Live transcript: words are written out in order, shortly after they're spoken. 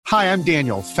Hi, I'm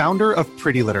Daniel, founder of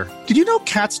Pretty Litter. Did you know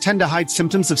cats tend to hide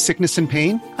symptoms of sickness and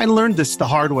pain? I learned this the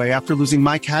hard way after losing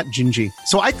my cat, Gingy.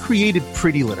 So I created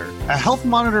Pretty Litter, a health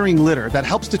monitoring litter that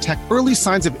helps detect early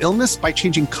signs of illness by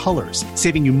changing colors,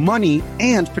 saving you money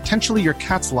and potentially your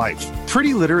cat's life.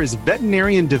 Pretty Litter is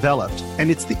veterinarian developed, and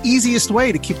it's the easiest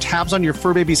way to keep tabs on your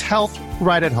fur baby's health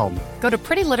right at home. Go to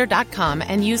prettylitter.com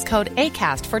and use code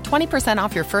ACAST for 20%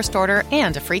 off your first order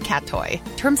and a free cat toy.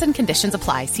 Terms and conditions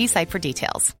apply. See site for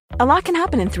details. A lot can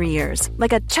happen in 3 years,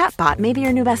 like a chatbot may be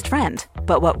your new best friend.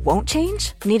 But what won't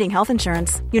change? Needing health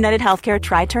insurance. United Healthcare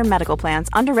Tri-Term Medical Plans,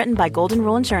 underwritten by Golden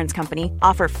Rule Insurance Company,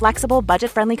 offer flexible,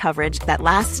 budget-friendly coverage that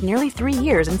lasts nearly 3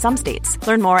 years in some states.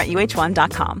 Learn more at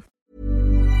uh1.com.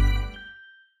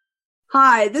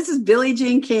 Hi, this is Billie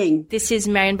Jean King. This is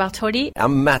Marion Bartoli.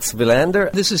 I'm Mats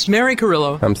Wilander. This is Mary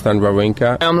Carrillo. I'm Stan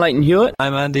Wawrinka. I'm Leighton Hewitt.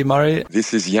 I'm Andy Murray.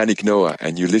 This is Yannick Noah,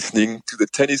 and you're listening to the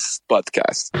Tennis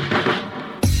Podcast.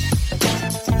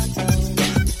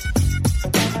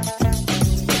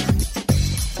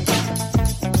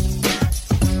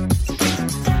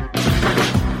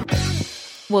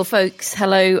 Well, folks,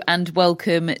 hello and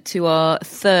welcome to our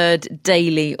third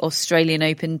daily Australian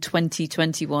Open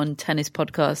 2021 tennis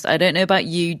podcast. I don't know about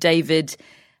you, David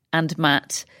and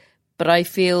Matt, but I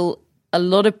feel a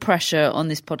lot of pressure on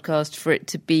this podcast for it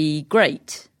to be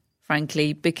great,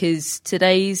 frankly, because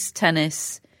today's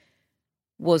tennis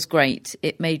was great.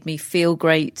 It made me feel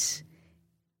great.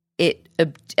 It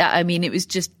was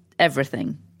just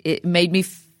everything. It made me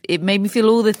feel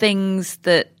all the things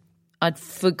that I'd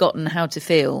forgotten how to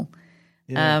feel.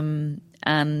 Yeah.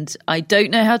 And I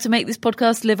don't know how to make this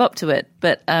podcast live up to it,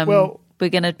 but we're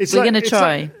gonna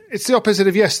try. It's the opposite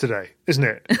of yesterday, isn't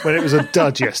it? When it was a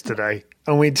dud yesterday,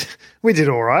 and we did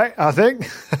all right, I think.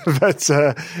 But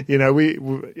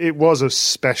it was a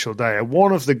special day,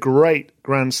 one of the great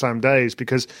Grand Slam days,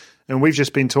 and we've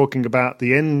just been talking about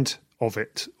the end of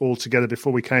it altogether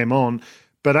before we came on.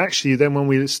 But actually, then when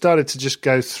we started to just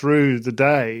go through the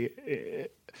day,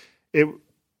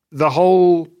 the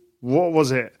whole, what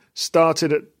was it,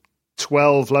 started at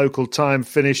 12 local time,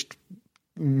 finished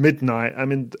midnight. I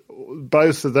mean,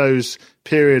 both of those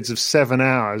periods of 7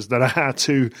 hours that our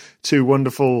two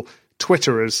wonderful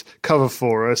Twitterers cover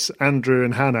for us, Andrew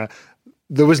and Hannah,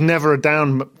 there was never a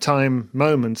downtime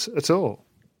moment at all.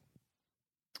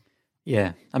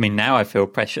 Yeah, I mean, now I feel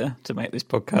pressure to make this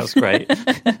podcast great.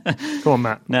 Come on,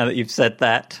 Matt. Now that you've said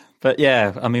that. But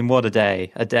yeah, I mean, what a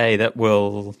day that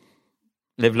will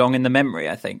live long in the memory,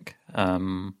 I think.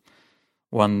 One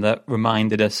that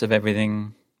reminded us of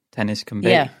everything tennis can be.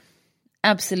 Yeah,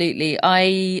 absolutely.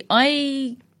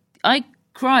 I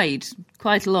cried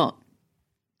quite a lot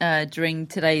during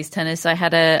today's tennis. I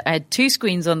had two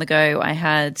screens on the go. I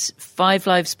had 5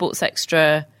 Live Sports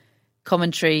Extra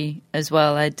commentary as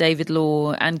well. I had David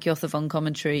Law and Kjotr on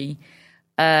commentary.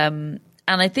 And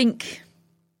I think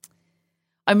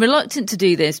I'm reluctant to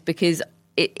do this because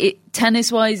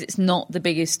tennis-wise, it's not the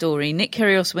biggest story. Nick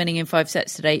Kyrgios winning in 5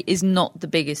 sets today is not the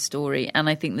biggest story, and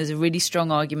I think there's a really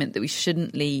strong argument that we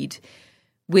shouldn't lead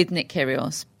with Nick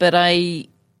Kyrgios. But I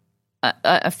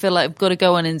feel like I've got to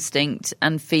go on instinct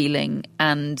and feeling,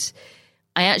 and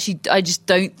I just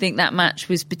don't think that match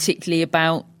was particularly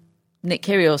about Nick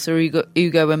Kyrgios or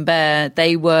Ugo Humbert.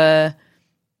 They were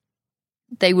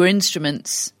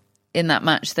instruments in that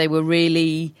match. They were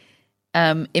really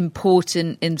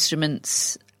important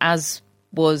instruments, as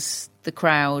was the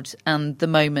crowd and the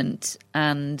moment,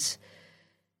 and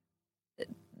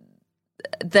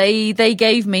they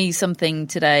gave me something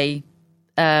today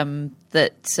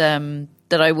that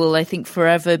I will, I think,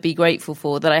 forever be grateful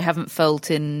for, that I haven't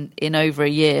felt in over a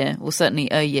year, or certainly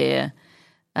a year.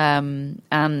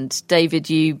 And David,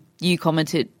 you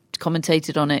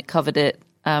commentated on it, covered it.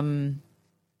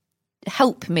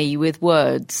 Help me with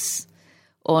words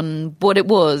on what it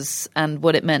was and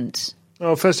what it meant.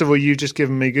 Well, first of all, you've just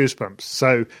given me goosebumps.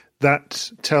 So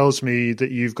that tells me that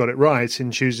you've got it right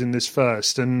in choosing this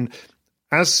first. And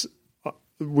as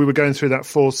we were going through that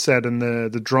 4th set and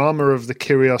the drama of the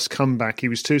Kyrgios comeback, he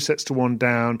was 2 sets to 1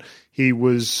 down. He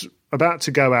was about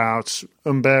to go out.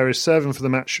 Humbert is serving for the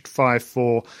match at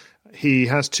 5-4. He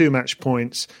has 2 match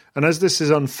points. And as this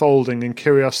is unfolding and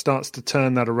Kyrgios starts to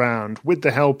turn that around, with the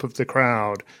help of the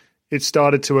crowd, it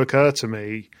started to occur to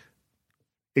me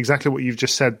exactly what you've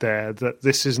just said there, that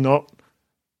this is not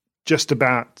just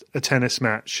about a tennis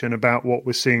match and about what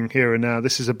we're seeing here and now.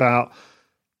 This is about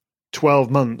 12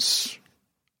 months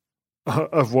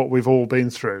of what we've all been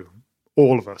through,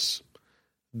 all of us.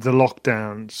 The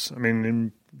lockdowns, I mean,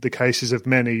 in the cases of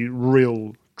many,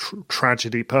 real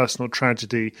tragedy, personal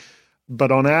tragedy.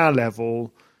 But on our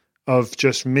level, of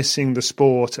just missing the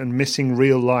sport and missing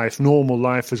real life, normal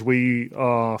life as we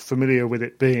are familiar with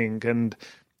it being, and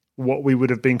what we would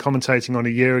have been commentating on a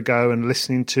year ago and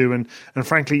listening to and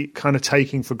frankly kind of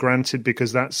taking for granted,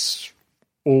 because that's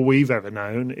all we've ever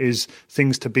known, is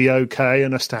things to be okay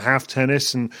and us to have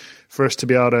tennis and for us to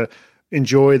be able to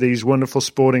enjoy these wonderful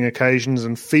sporting occasions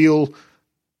and feel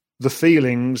the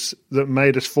feelings that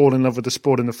made us fall in love with the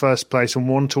sport in the first place and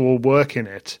want to all work in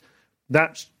it.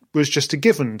 That was just a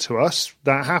given to us.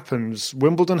 That happens.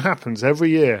 Wimbledon happens every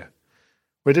year.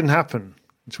 Well, it didn't happen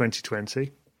in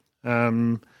 2020,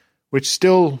 which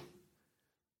still,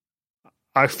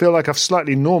 I feel like I've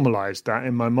slightly normalised that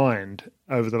in my mind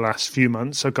over the last few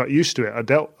months. I got used to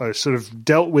it. I sort of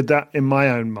dealt with that in my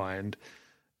own mind.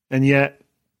 And yet,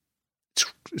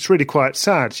 it's really quite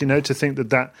sad, to think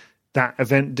that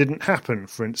event didn't happen,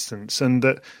 for instance, and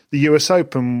that the US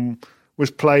Open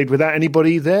was played without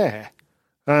anybody there.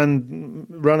 And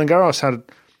Roland Garros had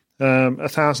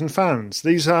 1,000 fans.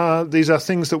 These are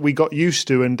things that we got used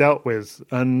to and dealt with.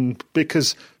 And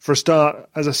because, for a start,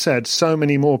 as I said, so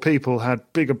many more people had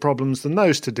bigger problems than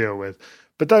those to deal with.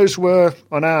 But those were,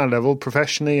 on our level,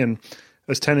 professionally and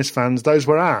as tennis fans, those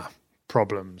were our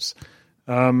problems.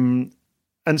 And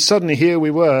suddenly here we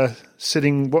were,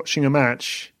 sitting watching a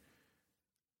match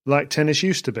like tennis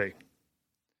used to be.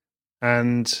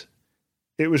 And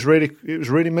it was really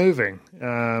moving.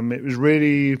 It was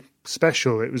really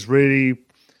special. It was really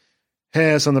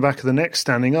hairs on the back of the neck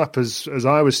standing up as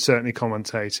I was certainly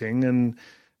commentating.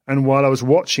 And while I was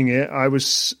watching it, I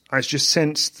just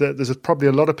sensed that there's probably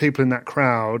a lot of people in that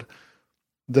crowd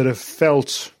that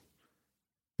have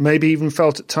maybe even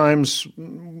felt at times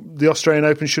the Australian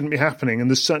Open shouldn't be happening. And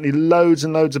there's certainly loads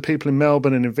and loads of people in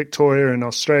Melbourne and in Victoria and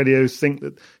Australia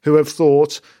who have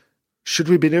thought, should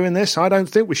we be doing this? I don't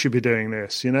think we should be doing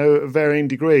this, at varying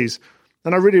degrees.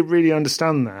 And I really, really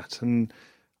understand that. And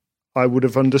I would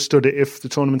have understood it if the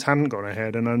tournament hadn't gone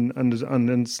ahead, and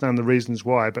understand the reasons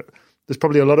why. But there's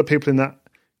probably a lot of people in that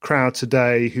crowd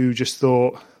today who just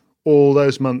thought all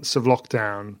those months of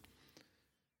lockdown,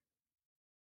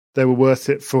 they were worth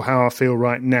it for how I feel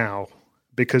right now,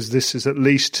 because this is at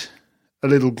least a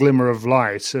little glimmer of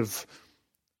light of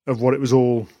what it was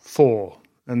all for.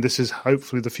 And this is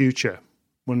hopefully the future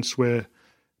once we're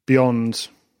beyond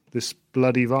this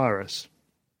bloody virus.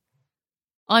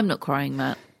 I'm not crying,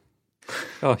 Matt.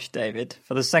 Gosh, David,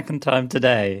 for the second time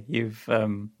today, you've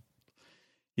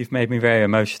made me very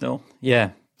emotional. Yeah,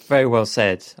 very well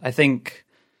said. I think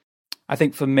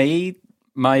for me,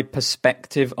 my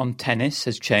perspective on tennis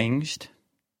has changed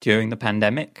during the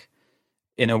pandemic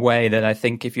in a way that I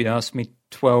think if you'd asked me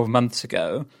 12 months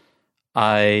ago,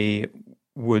 I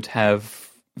would have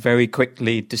very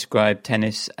quickly described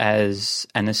tennis as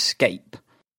an escape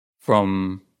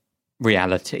from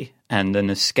reality and an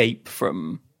escape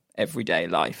from everyday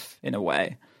life in a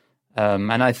way.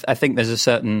 And I think there's a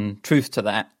certain truth to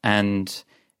that, and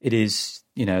it is,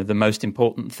 the most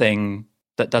important thing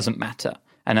that doesn't matter.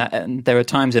 And there are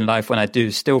times in life when I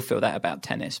do still feel that about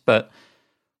tennis, but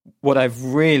what I've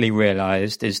really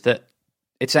realized is that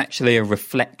it's actually a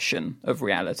reflection of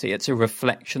reality. It's a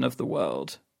reflection of the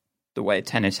world, the way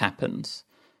tennis happens.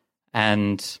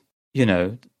 And,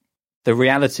 the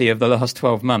reality of the last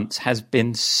 12 months has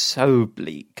been so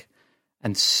bleak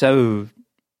and so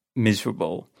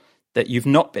miserable that you've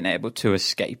not been able to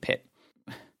escape it.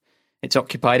 It's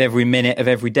occupied every minute of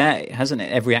every day, hasn't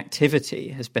it? Every activity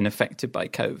has been affected by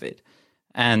COVID.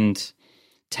 And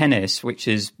tennis, which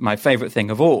is my favorite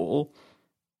thing of all,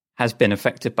 has been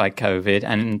affected by COVID.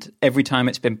 And every time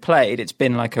it's been played, it's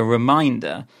been like a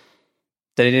reminder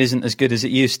that it isn't as good as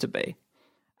it used to be.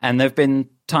 And there have been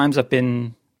times I've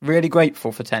been really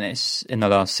grateful for tennis in the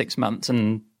last 6 months,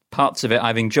 and parts of it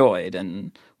I've enjoyed,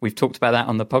 and we've talked about that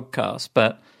on the podcast.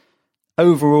 But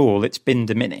overall, it's been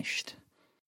diminished.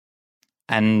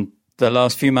 And the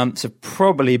last few months have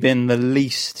probably been the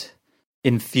least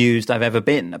enthused I've ever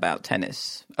been about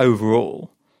tennis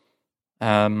overall.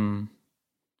 And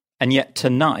yet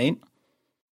tonight,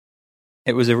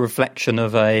 it was a reflection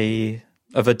of a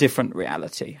different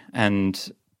reality.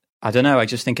 And I don't know, I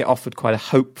just think it offered quite a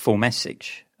hopeful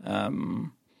message.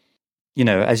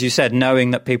 As you said,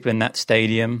 knowing that people in that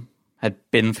stadium had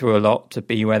been through a lot to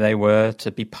be where they were,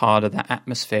 to be part of that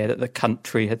atmosphere, that the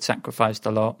country had sacrificed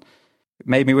a lot, it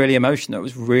made me really emotional. It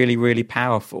was really, really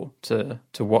powerful to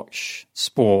watch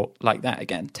sport like that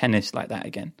again, tennis like that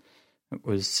again. It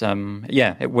was,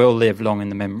 it will live long in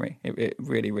the memory. It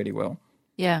really, really will.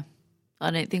 Yeah,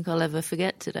 I don't think I'll ever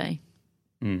forget today.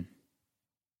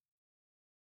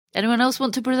 Anyone else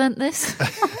want to present this?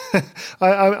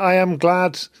 I am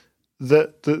glad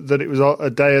that it was a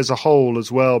day as a whole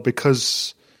as well,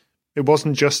 because it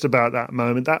wasn't just about that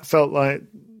moment. That felt like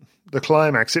the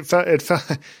climax. It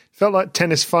felt like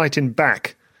tennis fighting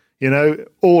back. You know,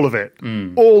 all of it,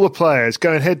 all the players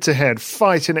going head to head,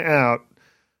 fighting it out,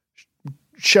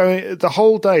 showing the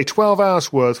whole day, 12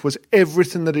 hours worth, was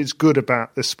everything that is good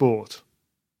about the sport.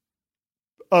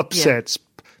 Upsets,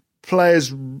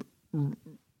 players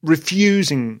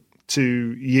refusing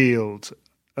to yield,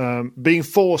 being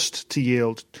forced to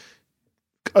yield,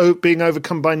 being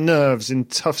overcome by nerves in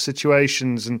tough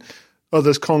situations and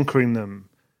others conquering them.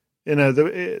 You know,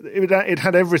 it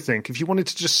had everything. If you wanted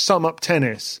to just sum up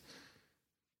tennis,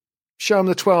 show them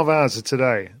the 12 hours of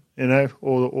today, you know,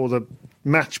 or the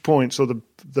match points or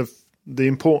the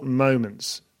important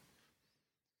moments.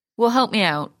 Well, help me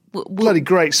out. Bloody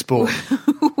great sport.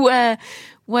 Where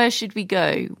should we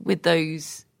go with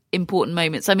those important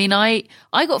moments? I mean, I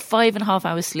got 5.5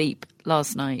 hours sleep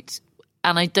last night,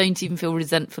 and I don't even feel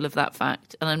resentful of that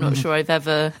fact. And I'm not sure I've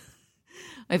ever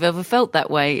felt that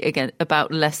way again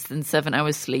about less than 7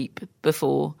 hours sleep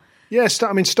before. Yeah,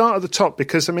 start at the top,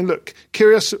 because look,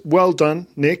 Kyrgios, well done,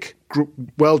 Nick,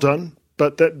 well done.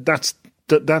 But that's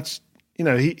you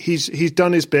know, he's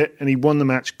done his bit and he won the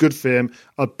match. Good for him.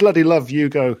 I bloody love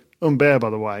Hugo Humbert, by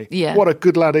the way. Yeah, what a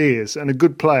good lad he is and a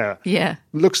good player. Yeah,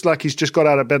 looks like he's just got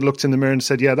out of bed, looked in the mirror, and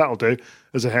said, "Yeah, that'll do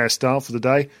as a hairstyle for the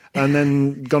day," and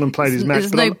then gone and played his match.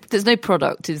 There's no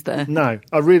product, is there? No,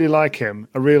 I really like him.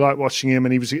 I really like watching him,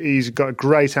 and he's got a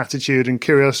great attitude. And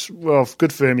Kyrgios, well,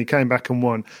 good for him. He came back and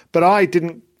won. But I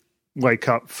didn't wake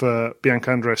up for Bianca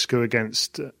Andreescu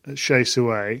against Shea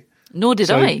Sue. Nor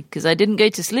did I, because I didn't go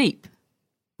to sleep.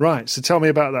 Right, so tell me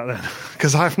about that then,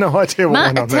 because I have no idea what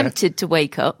went on there. Matt attempted to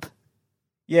wake up.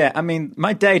 Yeah, I mean,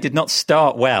 my day did not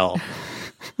start well.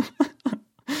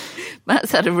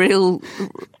 Matt's had a real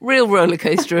roller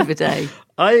coaster of a day.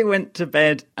 I went to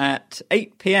bed at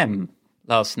 8 p.m.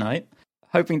 last night,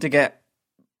 hoping to get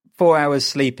 4 hours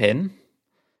sleep in.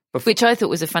 Which I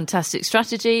thought was a fantastic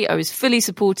strategy. I was fully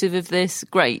supportive of this.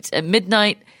 Great. At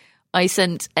midnight, I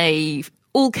sent a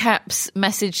all-caps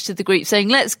message to the group saying,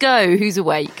 "Let's go, who's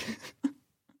awake?"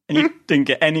 And you didn't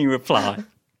get any reply.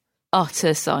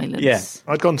 Utter silence. Yeah.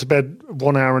 I'd gone to bed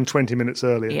 1 hour and 20 minutes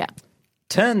earlier. Yeah.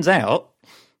 Turns out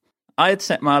I had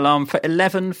set my alarm for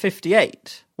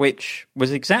 11:58, which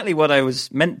was exactly what I was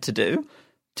meant to do.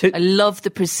 I love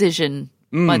the precision,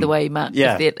 by the way, Matt.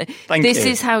 Yeah. Thank you. This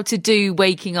is how to do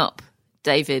waking up,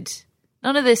 David.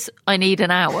 None of this, I need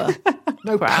an hour.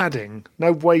 No prep. padding,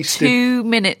 no wasted. 2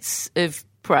 minutes of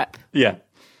prep. Yeah.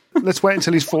 Let's wait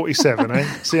until he's 47, eh?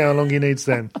 See how long he needs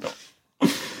then.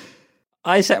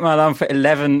 I set my alarm for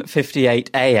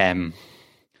 11:58 a.m.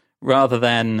 rather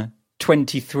than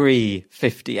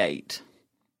 23:58.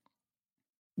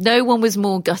 No one was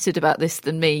more gutted about this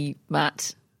than me,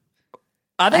 Matt.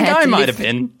 I think I might have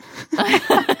been.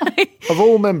 Of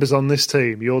all members on this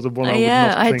team, you're the one I would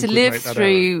not I had think to would live make that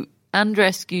through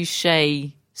Andreescu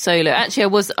Shea solo. Actually,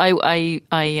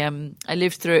 I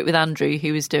lived through it with Andrew,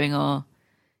 who was doing our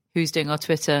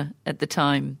Twitter at the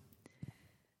time.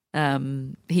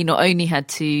 He not only had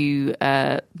to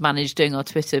manage doing our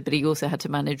Twitter, but he also had to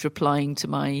manage replying to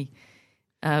my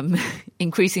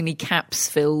increasingly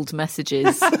caps-filled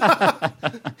messages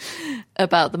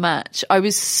about the match. I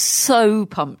was so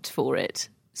pumped for it.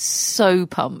 So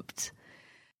pumped.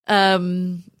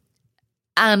 And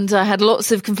I had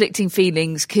lots of conflicting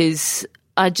feelings because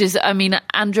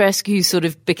Andreescu sort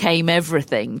of became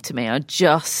everything to me.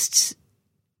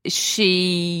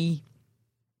 She's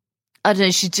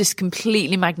just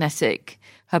completely magnetic.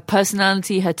 Her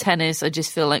personality, her tennis, I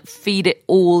just feel like feed it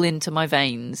all into my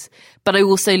veins. But I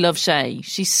also love Shea.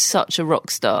 She's such a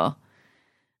rock star.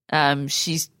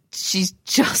 She's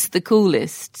just the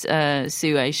coolest,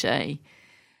 Sue Shea.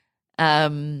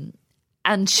 And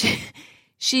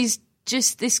she's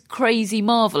just this crazy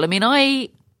marvel. I mean, I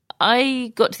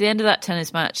got to the end of that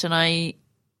tennis match and I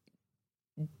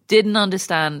didn't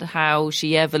understand how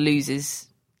she ever loses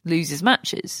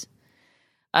matches.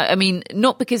 I mean,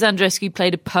 not because Andreescu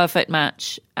played a perfect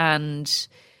match and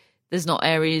there's not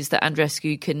areas that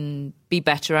Andreescu can be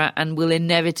better at and will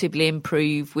inevitably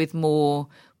improve with more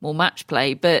match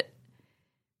play, but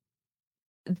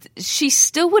she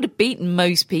still would have beaten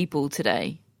most people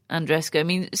today, Andreescu. I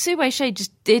mean, Sue Shea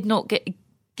just did not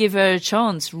give her a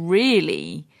chance,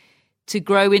 really, to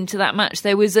grow into that match.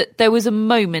 There was a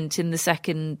moment in the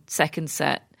second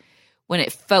set when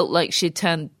it felt like she'd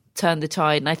turned the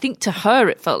tide, and I think to her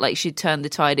it felt like she'd turned the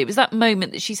tide. It was that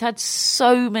moment that she's had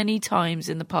so many times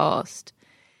in the past,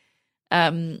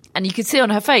 And you could see on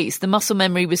her face, the muscle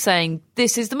memory was saying,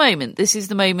 this is the moment. This is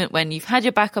the moment when you've had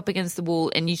your back up against the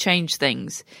wall and you change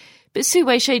things. But Su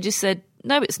Wei-Shea just said,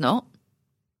 no, it's not.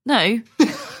 No.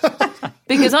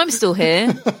 Because I'm still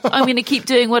here. I'm going to keep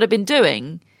doing what I've been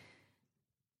doing.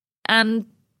 And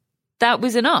that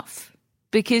was enough.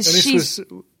 Because she's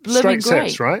straight great.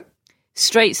 sets, right?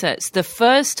 Straight sets. The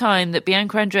first time that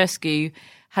Bianca Andreescu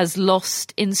has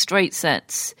lost in straight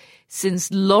sets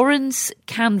since Lawrence,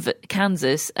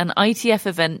 Kansas, an ITF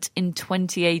event in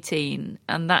 2018.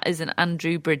 And that is an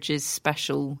Andrew Bridges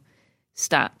special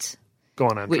stat. Go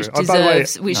on, Andrew.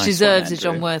 Which deserves a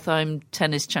John Wertheim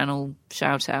Tennis Channel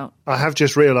shout out. I have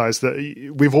just realised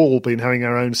that we've all been having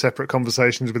our own separate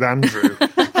conversations with Andrew.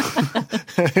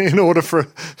 In order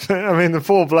the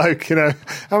poor bloke,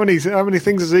 how many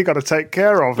things has he got to take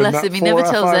care of? Bless him, he never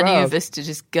tells any of us to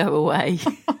just go away.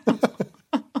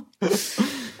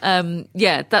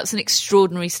 That's an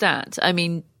extraordinary stat. I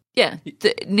mean,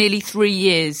 nearly 3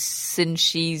 years since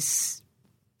she's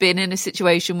been in a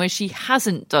situation where she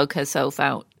hasn't dug herself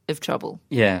out of trouble.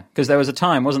 Yeah, because there was a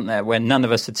time, wasn't there, when none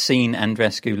of us had seen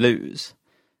Andreescu lose.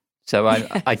 So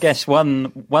I guess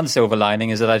one silver lining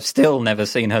is that I've still never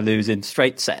seen her lose in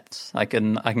straight sets. I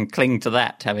can cling to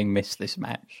that, having missed this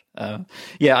match.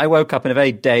 I woke up in a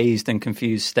very dazed and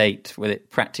confused state with it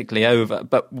practically over.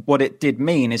 But what it did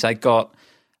mean is I got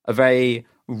a very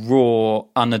raw,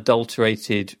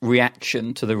 unadulterated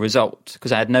reaction to the result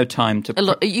because I had no time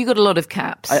to... You got a lot of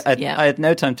caps. I had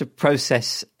no time to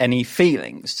process any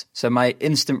feelings. So my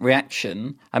instant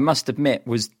reaction, I must admit,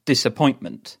 was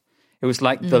disappointment. It was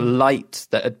like the light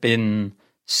that had been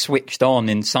switched on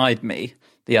inside me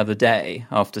the other day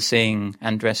after seeing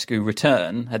Andreescu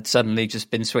return had suddenly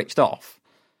just been switched off.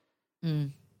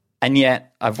 And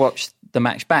yet I've watched the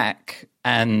match back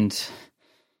and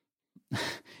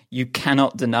you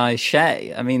cannot deny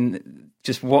Shea. I mean,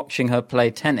 just watching her play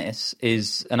tennis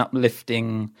is an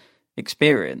uplifting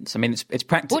experience. I mean, it's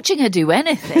practice. Watching her do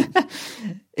anything.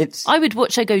 I would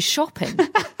watch her go shopping.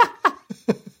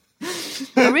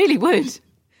 I really would.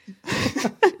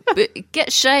 But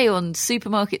get Shea on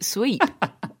Supermarket Sweep.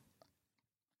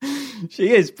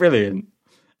 She is brilliant.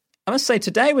 I must say,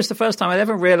 today was the first time I'd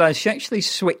ever realised she actually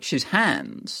switches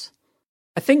hands.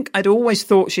 I think I'd always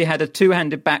thought she had a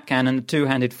two-handed backhand and a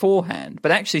two-handed forehand,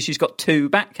 but actually she's got two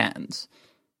backhands.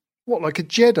 What, like a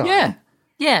Jedi?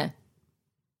 Yeah.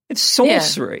 It's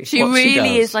sorcery. Yeah. She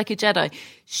really is like a Jedi.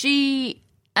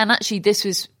 And actually this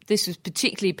was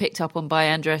particularly picked up on by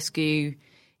Andreescu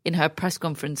in her press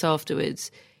conference afterwards.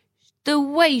 The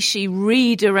way she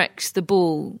redirects the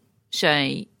ball,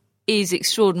 Shea, is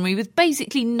extraordinary with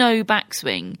basically no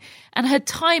backswing. And her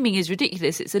timing is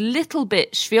ridiculous. It's a little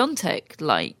bit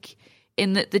Swiatek-like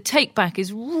in that the take-back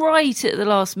is right at the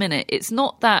last minute. It's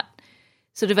not that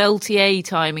sort of LTA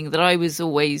timing that I was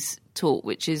always taught,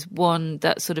 which is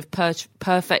that sort of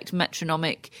perfect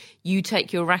metronomic, you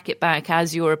take your racket back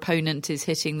as your opponent is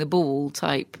hitting the ball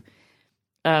type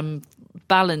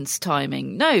balance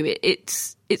timing. No,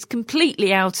 it's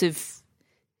completely out of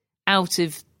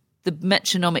the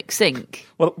metronomic sync.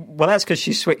 Well, that's because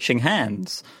she's switching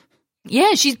hands.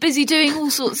 Yeah, she's busy doing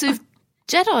all sorts of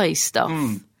Jedi stuff.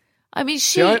 I mean,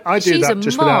 she's a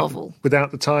just marvel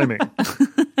without the timing.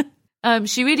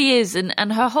 She really is,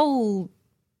 and her whole.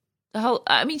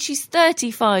 I mean, she's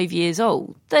 35 years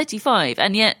old, 35,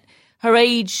 and yet her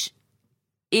age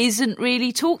isn't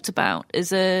really talked about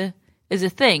as a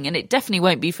thing, and it definitely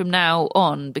won't be from now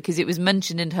on because it was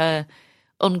mentioned in her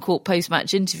on-court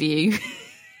post-match interview,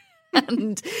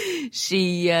 and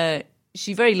she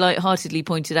very lightheartedly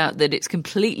pointed out that it's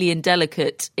completely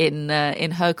indelicate in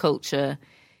her culture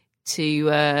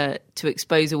to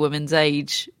expose a woman's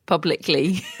age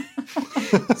publicly.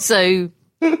 So,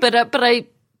 but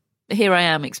here I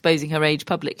am exposing her age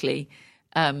publicly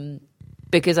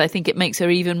because I think it makes her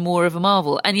even more of a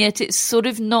marvel. And yet it's sort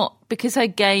of not, because her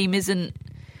game isn't, I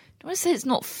don't want to say it's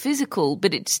not physical,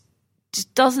 but it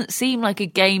just doesn't seem like a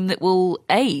game that will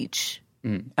age.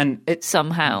 And it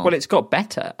somehow. Well, it's got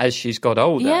better as she's got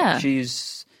older. Yeah.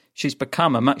 She's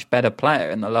become a much better player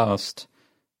in the last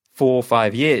 4 or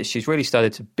 5 years. She's really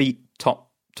started to beat top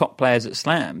players at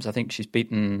slams. I think she's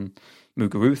beaten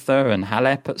Muguruza and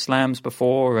Halep at slams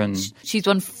before, and she's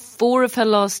won 4 of her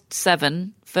last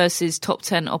 7 versus top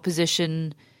 10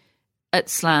 opposition at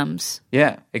slams.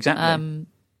 Yeah, exactly.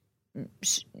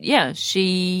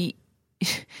 She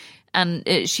and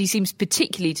she seems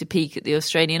particularly to peak at the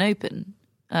Australian Open.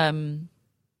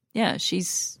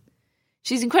 She's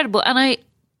incredible, and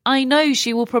I know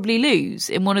she will probably lose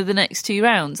in one of the next 2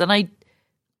 rounds, and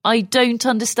I don't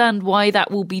understand why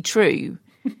that will be true.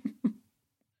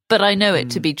 but I know it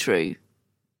to be true.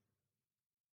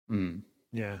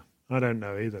 Yeah, I don't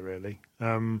know either, really.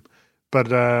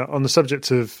 But on the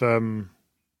subject of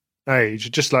age,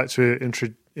 I'd just like to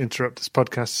interrupt this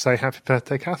podcast to say happy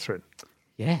birthday, Catherine.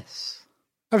 Yes.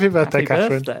 Happy birthday, Happy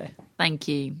Catherine. birthday. Thank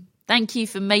you. Thank you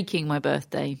for making my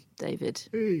birthday, David.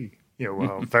 Hey. You're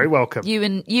well, very welcome. You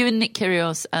and Nick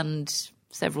Kyrgios and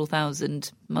several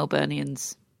thousand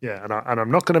Melburnians. Yeah, and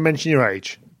I'm not going to mention your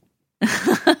age.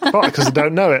 Partly because I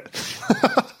don't know it.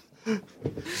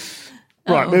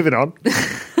 Right, moving on.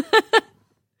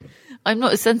 I'm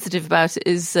not as sensitive about it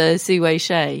as Siwei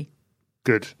Shea.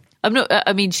 Good. I'm not.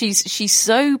 I mean, she's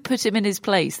so put him in his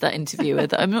place, that interviewer,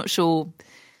 that I'm not sure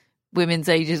women's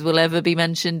ages will ever be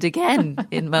mentioned again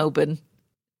in Melbourne.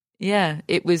 Yeah,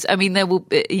 it was. I mean, there will.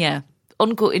 Yeah,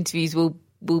 on-court interviews will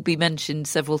be mentioned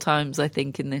several times, I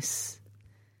think, in this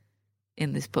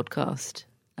podcast.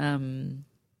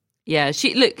 Yeah,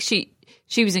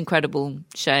 she was incredible,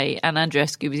 Shea, and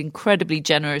Andreescu was incredibly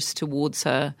generous towards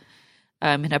her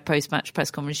in her post-match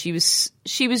press conference.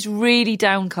 She was really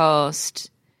downcast,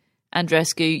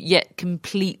 Andreescu, yet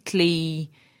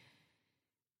completely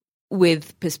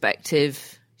with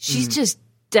perspective. She's just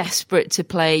desperate to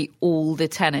play all the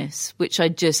tennis, which I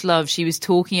just love. She was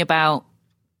talking about,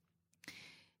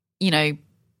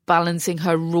 balancing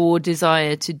her raw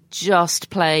desire to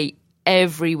just play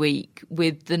every week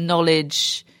with the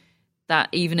knowledge that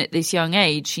even at this young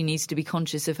age, she needs to be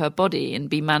conscious of her body and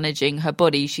be managing her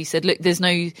body. She said, look, there's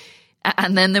no...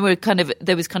 And then there was kind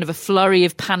of a flurry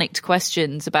of panicked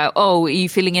questions about, oh, are you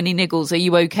feeling any niggles? Are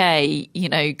you okay?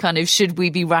 Kind of, should we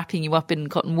be wrapping you up in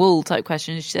cotton wool type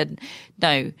questions? She said,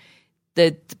 no.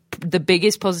 The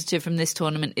biggest positive from this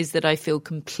tournament is that I feel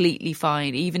completely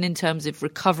fine, even in terms of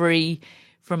recovery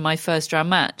from my first round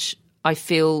match.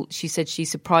 She said she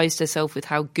surprised herself with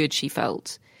how good she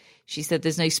felt. She said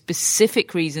there's no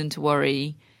specific reason to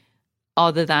worry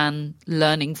other than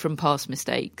learning from past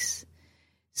mistakes.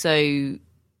 So,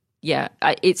 yeah,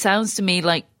 it sounds to me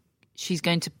like she's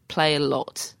going to play a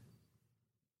lot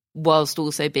whilst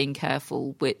also being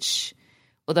careful, which,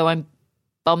 although I'm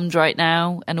bummed right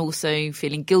now and also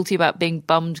feeling guilty about being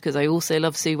bummed because I also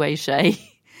love Siwei Shea,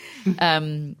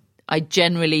 I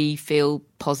generally feel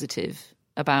positive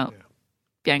about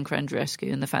Bianca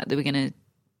Andreescu and the fact that we're going to,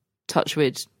 touch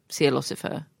wood, see a lot of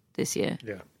her this year.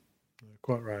 Yeah.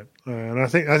 Quite right. And I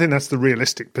think that's the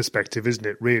realistic perspective, isn't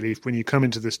it, really? When you come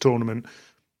into this tournament,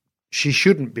 she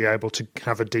shouldn't be able to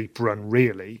have a deep run,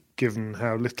 really, given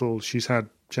how little she's had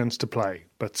chance to play.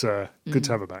 But good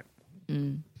to have her back.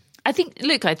 I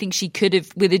think she could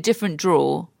have, with a different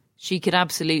draw, she could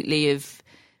absolutely have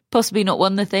possibly not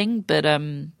won the thing, but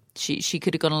she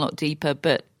could have gone a lot deeper.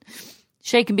 But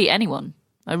Shea can beat anyone.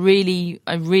 I really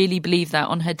believe that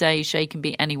on her day, Shea can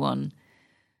beat anyone.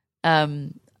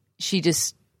 She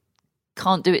just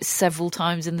can't do it several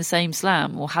times in the same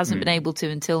slam, or hasn't been able to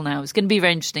until now. It's going to be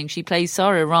very interesting. She plays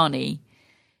Sara Errani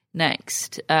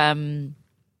next. Now,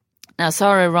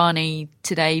 Sara Errani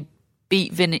today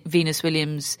beat Venus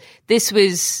Williams. This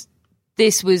was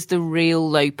the real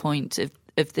low point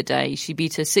of the day. She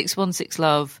beat her 6-1,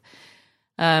 6-love.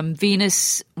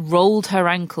 Venus rolled her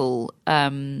ankle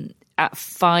at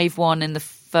 5-1 in the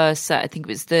first set. I think it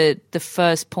was the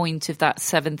first point of that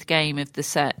seventh game of the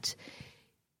set.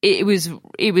 It was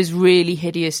really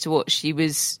hideous to watch. She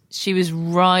was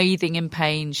writhing in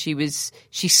pain. She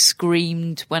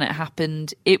screamed when it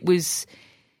happened. It was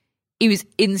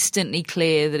instantly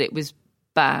clear that it was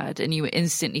bad, and you were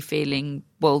instantly feeling,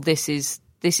 well, this is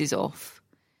off.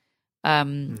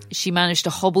 She managed to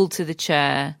hobble to the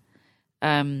chair.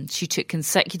 She took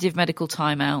consecutive medical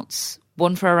timeouts,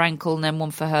 one for her ankle and then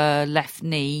one for her left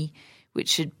knee,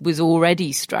 which was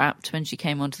already strapped when she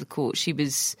came onto the court. She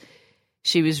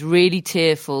was really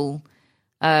tearful,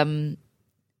 and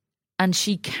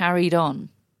she carried on.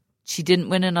 She didn't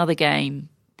win another game,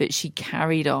 but she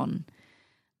carried on,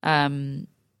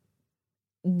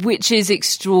 which is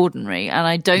extraordinary. And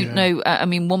I don't know. I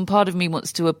mean, one part of me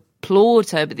wants to applaud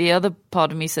her, but the other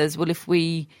part of me says, well, if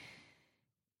we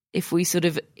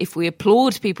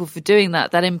applaud people for doing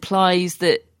that, that implies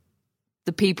that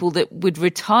the people that would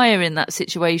retire in that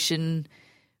situation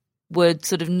were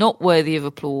sort of not worthy of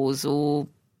applause, or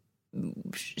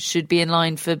should be in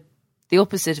line for the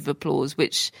opposite of applause,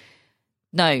 which,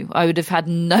 no, I would have had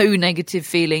no negative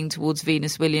feeling towards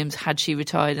Venus Williams had she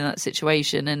retired in that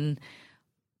situation. And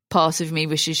part of me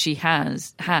wishes she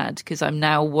had, because I'm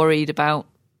now worried about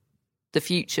the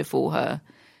future for her.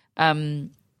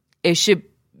 It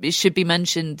should be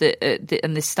mentioned that,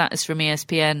 and this status from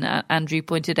ESPN, Andrew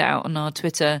pointed out on our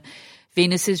Twitter,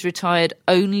 Venus has retired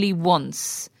only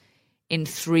once in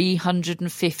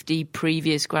 350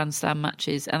 previous Grand Slam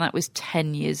matches, and that was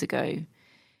 10 years ago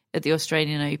at the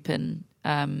Australian Open.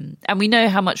 And we know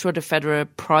how much Roger Federer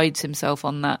prides himself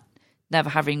on that never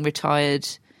having retired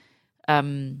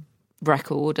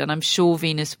record, and I'm sure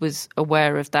Venus was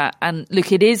aware of that. And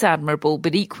look, it is admirable,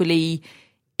 but equally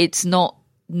it's not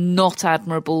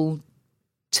admirable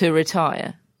to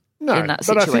retire. No, in that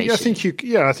but situation.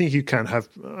 I think you can have.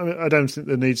 I don't think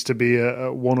there needs to be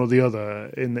a one or the other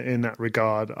in that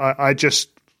regard. I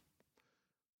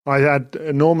had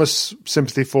enormous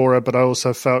sympathy for her, but I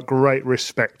also felt great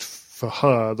respect for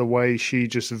her, the way she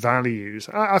just values.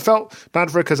 I felt bad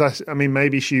for her because I mean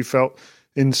maybe she felt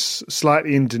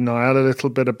slightly in denial a little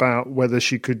bit about whether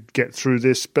she could get through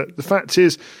this, but the fact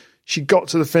is she got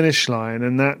to the finish line,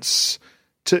 and that's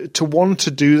to want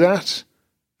to do that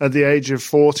at the age of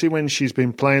 40 when she's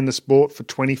been playing the sport for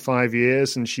 25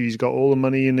 years and she's got all the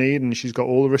money you need and she's got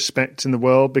all the respect in the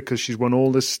world because she's won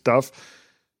all this stuff,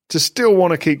 to still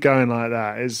want to keep going like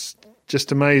that is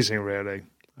just amazing, really.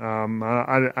 I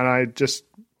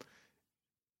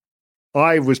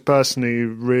was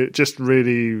personally just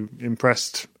really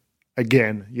impressed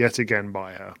yet again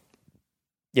by her.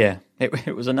 Yeah,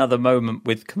 it was another moment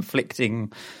with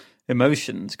conflicting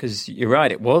emotions, because you're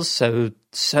right, it was so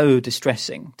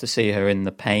distressing to see her in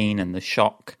the pain and the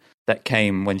shock that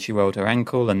came when she rolled her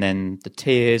ankle, and then the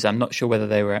tears. I'm not sure whether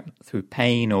they were through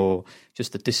pain or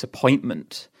just the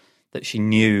disappointment that she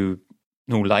knew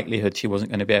in all likelihood she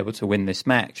wasn't going to be able to win this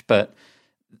match. But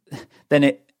then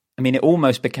it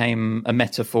almost became a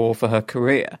metaphor for her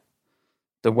career,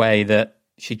 the way that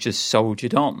she just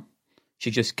soldiered on.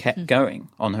 She just kept going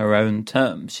on her own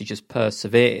terms. She just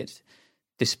persevered,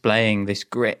 displaying this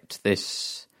grit,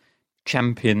 this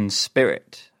champion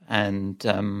spirit. And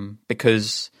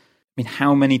because, I mean,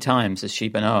 how many times has she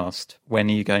been asked, when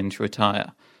are you going to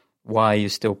retire? Why are you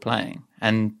still playing?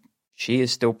 And she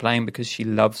is still playing because she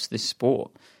loves this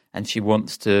sport and she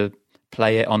wants to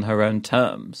play it on her own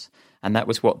terms. And that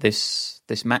was what this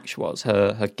match was,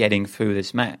 her getting through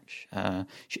this match.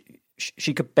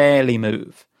 She could barely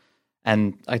move.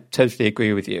 And I totally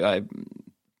agree with you.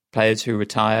 Players who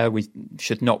retire, we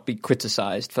should not be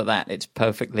criticised for that. It's a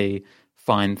perfectly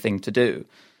fine thing to do.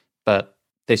 But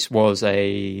this was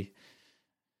a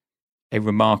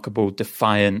remarkable,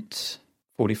 defiant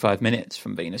 45 minutes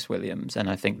from Venus Williams, and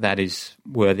I think that is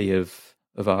worthy of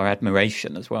our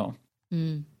admiration as well.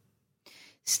 Mm.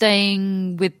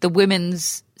 Staying with the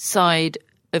women's side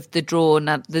of the draw,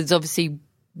 now there's obviously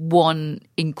one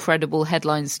incredible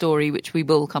headline story which we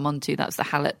will come on to. That's the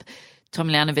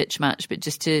Halep-Tomljanovic match. But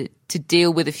just to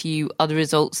deal with a few other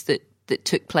results that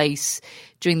took place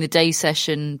during the day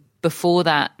session before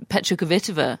that, Petra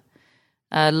Kvitova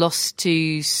lost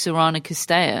to Sorana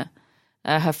Castella.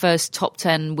 Her first top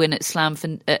 10 win at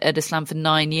a slam for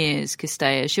 9 years,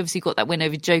 Castella. She obviously got that win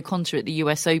over Jo Konta at the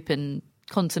US Open.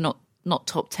 Konta not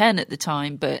top 10 at the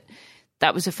time, but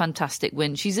that was a fantastic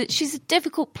win. She's a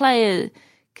difficult player,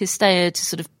 Castella, to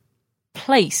sort of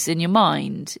place in your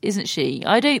mind, isn't she?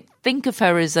 I don't think of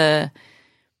her as a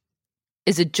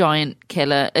giant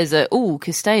killer, as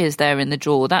Castella's there in the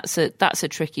draw. That's a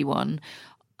tricky one.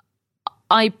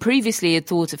 I previously had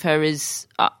thought of her as,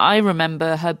 I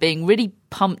remember her being really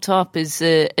pumped up as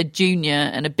a junior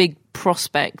and a big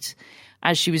prospect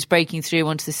as she was breaking through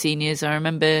onto the seniors. I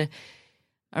remember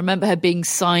her being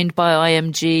signed by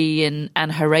IMG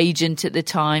and her agent at the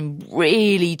time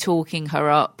really talking her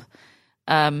up.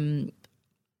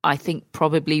 I think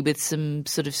probably with some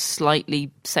sort of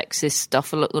slightly sexist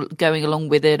stuff going along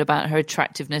with it about her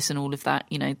attractiveness and all of that.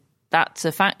 You know, that's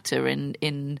a factor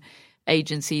in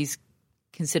agencies'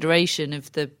 consideration of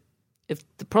the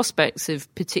prospects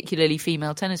of particularly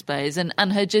female tennis players, and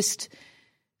her just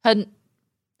her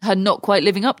not quite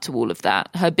living up to all of that,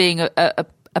 her being a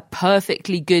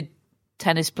perfectly good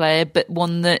tennis player but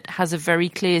one that has a very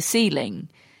clear ceiling,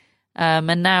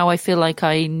 and now I feel like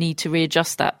I need to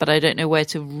readjust that, but I don't know where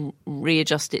to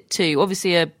readjust it to.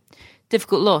 Obviously a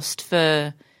difficult loss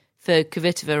for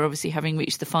Kvitova, obviously having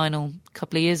reached the final a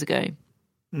couple of years ago.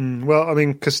 Well, I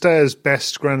mean, Castella's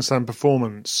best Grand Slam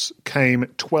performance came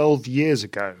 12 years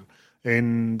ago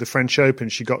in the French Open.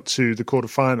 She got to the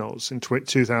quarterfinals in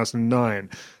 2009.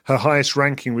 Her highest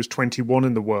ranking was 21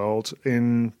 in the world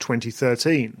in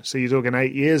 2013. So you're talking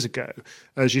 8 years ago.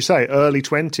 As you say, early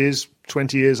 20s,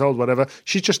 20 years old, whatever.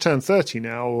 She's just turned 30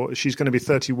 now, or she's going to be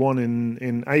 31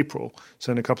 in April,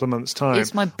 so in a couple of months' time.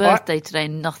 It's my birthday today.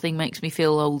 Nothing makes me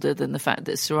feel older than the fact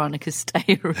that Sorana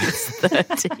Castella is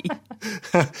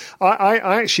 30. I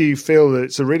actually feel that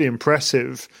it's a really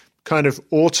impressive kind of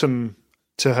autumn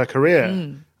to her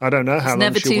career. I don't know how it's long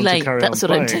never she'll too want late. to carry That's on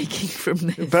what I'm playing. taking from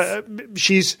this. But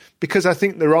because I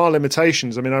think there are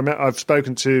limitations. I mean, I've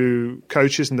spoken to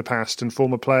coaches in the past and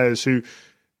former players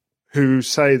who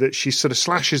say that she sort of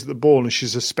slashes at the ball and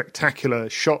she's a spectacular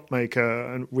shot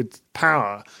maker and with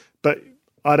power. But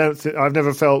I've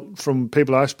never felt from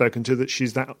people I've spoken to that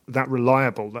she's that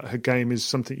reliable, that her game is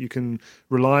something you can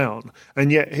rely on.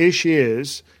 And yet here she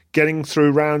is, getting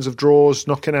through rounds of draws,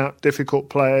 knocking out difficult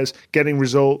players, getting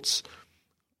results.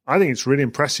 I think it's really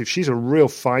impressive. She's a real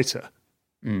fighter.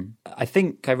 I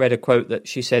think I read a quote that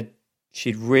she said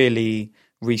she'd really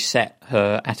reset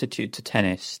her attitude to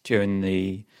tennis during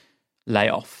the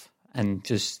layoff and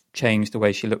just changed the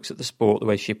way she looks at the sport, the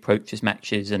way she approaches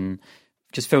matches, and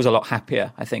just feels a lot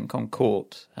happier, I think, on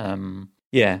court.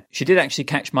 She did actually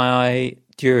catch my eye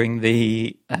during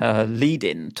the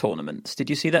lead-in tournaments. Did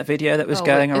you see that video that was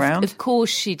going around? Of course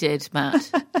she did, Matt.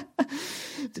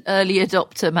 Early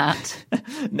adopter, Matt.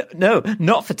 No,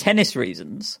 not for tennis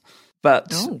reasons.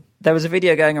 But there was a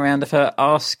video going around of her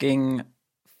asking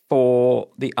for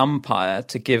the umpire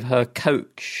to give her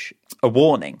coach a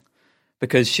warning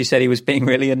because she said he was being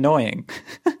really annoying.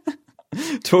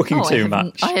 Talking too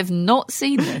much. I have not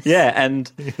seen this. Yeah,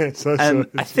 and Yes,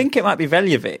 I think it might be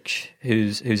Veljovic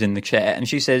who's in the chair, and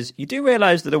she says, "You do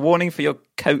realise that a warning for your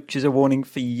coach is a warning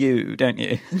for you, don't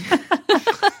you?"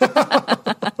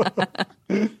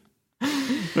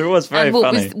 It was very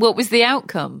funny. What was the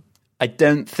outcome? I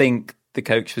don't think the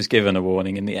coach was given a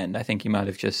warning in the end. I think he might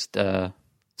have just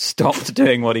stopped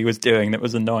doing what he was doing that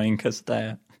was annoying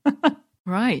Castella.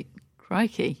 Right,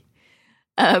 crikey.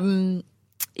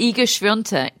 Iga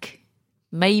Swiatek,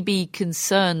 maybe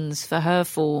concerns for her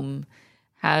form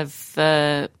have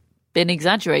been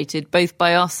exaggerated, both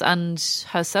by us and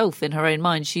herself in her own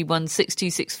mind. She won 6-2,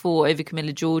 6-4 over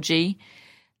Camilla Giorgi.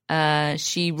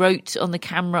 She wrote on the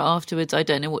camera afterwards, "I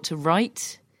don't know what to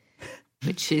write,"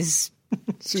 which is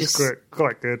just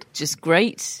quite good. Just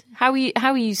great. How are you?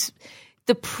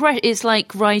 It's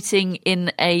like writing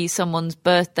in someone's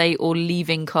birthday or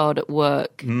leaving card at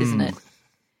work, isn't it?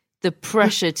 The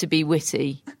pressure to be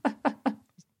witty,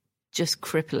 just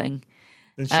crippling.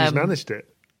 And she's managed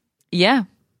it. Yeah.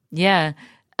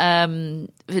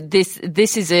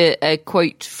 This is a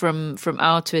quote from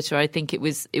our Twitter. I think it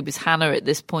was Hannah at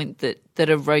this point that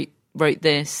wrote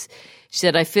this. She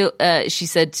said, "I feel." She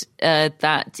said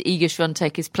that Iga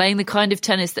Swiatek is playing the kind of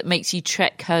tennis that makes you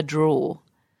check her draw,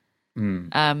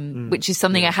 which is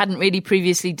something I hadn't really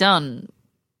previously done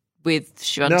with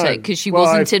Swiatek because she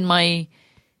wasn't in my.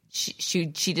 She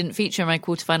didn't feature in my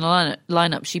quarterfinal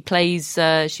lineup. She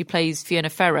plays Fiona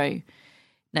Ferro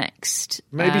next.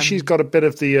 Maybe she's got a bit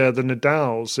of the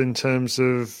Nadals in terms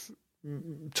of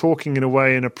talking in a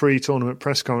way in a pre-tournament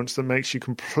press conference that makes you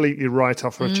completely write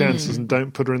off her chances and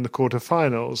don't put her in the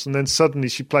quarterfinals. And then suddenly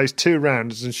she plays 2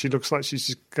 rounds and she looks like she's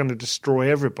just going to destroy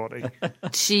everybody.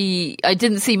 I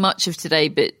didn't see much of today,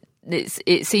 but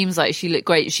it seems like she looked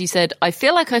great. She said, "I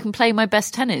feel like I can play my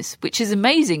best tennis," which is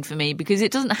amazing for me because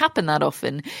it doesn't happen that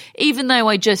often, even though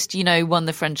I just, won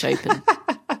the French Open.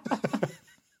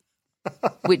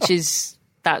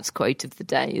 That's quote of the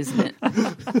day, isn't it?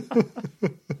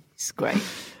 It's great.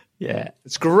 Yeah.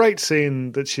 It's great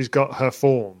seeing that she's got her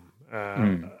form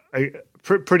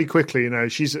pretty quickly. I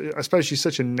suppose she's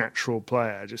such a natural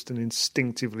player, just an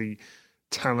instinctively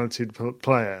talented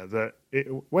player that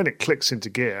when it clicks into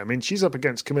gear, I mean, she's up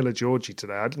against Camilla Giorgi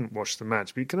today. I didn't watch the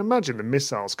match, but you can imagine the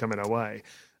missiles coming her way.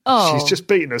 Oh, she's just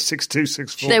beaten her 6-2,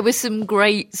 6-4. There were some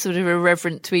great sort of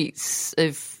irreverent tweets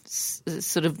of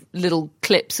sort of little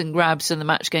clips and grabs from the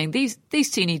match going, these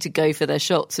two need to go for their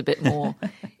shots a bit more.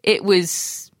 It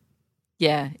was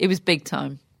big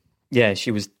time. Yeah,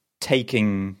 she was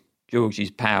taking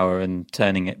Giorgi's power and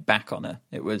turning it back on her.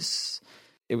 It was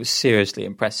seriously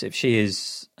impressive. She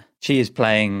is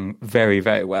playing very,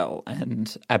 very well,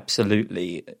 and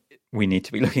absolutely we need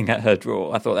to be looking at her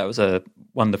draw. I thought that was a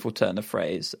wonderful turn of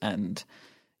phrase. And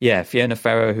yeah, Fiona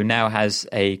Ferro, who now has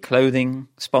a clothing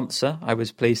sponsor, I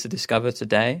was pleased to discover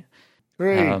today.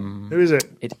 Who is it?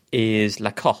 It is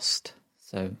Lacoste.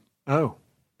 So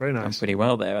very nice. Done pretty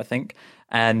well there, I think.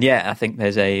 And yeah, I think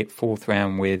there's a 4th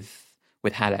round with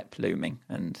Halep looming,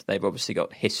 and they've obviously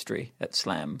got history at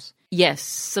slams. Yes,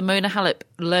 Simona Halep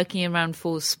lurking in round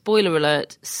 4. Spoiler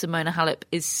alert, Simona Halep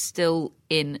is still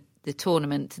in the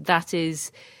tournament. That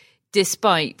is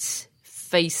despite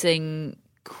facing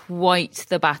quite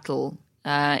the battle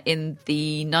in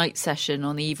the night session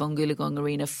on the Yvonne Goolagong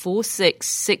Arena. 4-6,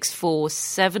 6-4,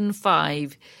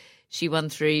 7-5. She won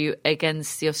through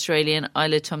against the Australian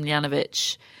Ayla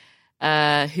Tomljanovic,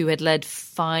 who had led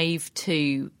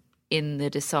 5-2 in the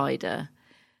decider.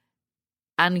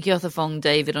 and Gyothafong,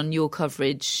 David, on your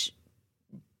coverage,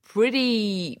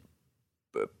 pretty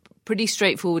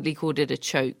straightforwardly called it a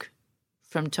choke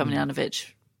from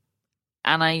Tomljanovic.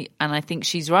 And I think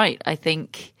she's right. I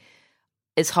think,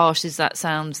 as harsh as that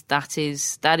sounds, that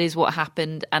is what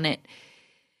happened, and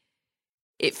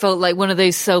it felt like one of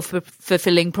those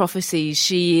self-fulfilling prophecies.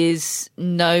 She is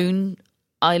known,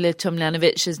 Ajla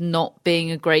Tomljanovic, as not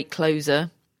being a great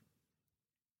closer.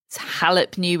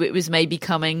 Halep knew it was maybe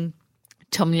coming.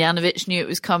 Tomljanovic knew it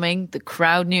was coming. The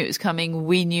crowd knew it was coming.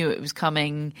 We knew it was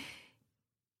coming.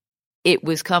 It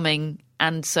was coming,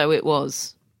 and so it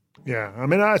was. Yeah, I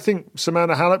mean, I think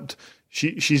Simona Halep,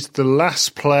 she's the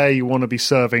last player you want to be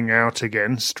serving out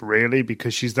against, really,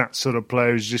 because she's that sort of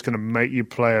player who's just going to make you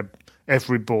play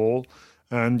every ball,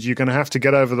 and you're going to have to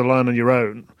get over the line on your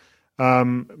own.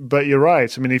 But you're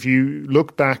right. I mean, if you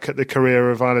look back at the career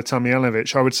of Ajla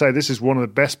Tomljanovic, I would say this is one of the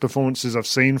best performances I've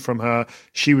seen from her.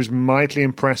 She was mightily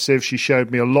impressive. She showed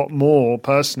me a lot more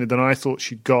personally than I thought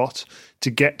she got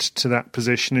to get to that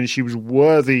position, and she was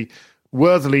worthily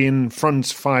in front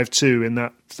 5-2 in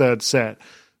that third set.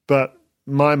 But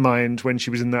my mind, when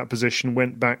she was in that position,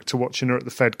 went back to watching her at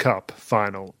the Fed Cup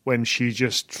final, when she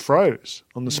just froze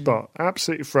on the spot,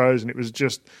 absolutely froze, and it was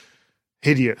just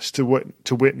hideous to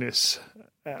witness.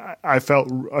 I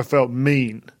felt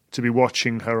mean to be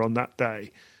watching her on that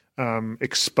day,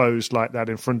 exposed like that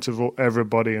in front of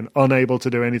everybody and unable to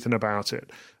do anything about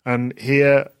it. And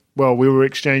here, well, we were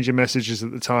exchanging messages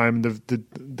at the time.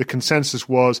 The consensus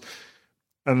was,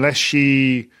 when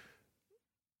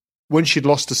she'd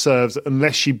lost the serves,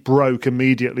 unless she broke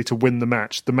immediately to win the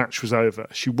match was over.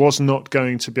 She was not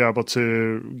going to be able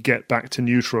to get back to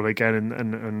neutral again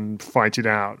and fight it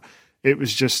out. It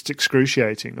was just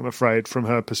excruciating, I'm afraid, from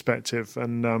her perspective.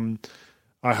 And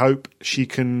I hope she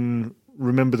can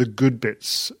remember the good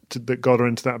bits that got her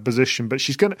into that position. But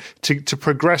she's going to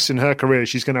progress in her career,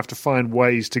 she's going to have to find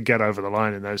ways to get over the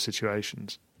line in those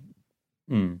situations.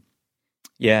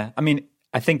 Yeah, I mean,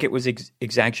 I think it was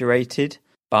exaggerated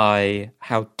by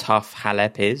how tough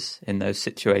Halep is in those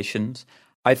situations.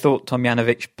 I thought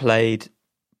Tomljanovic played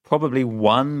probably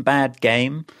one bad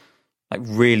game, like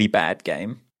really bad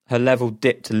game. Her level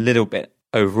dipped a little bit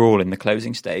overall in the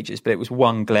closing stages, but it was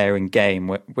one glaring game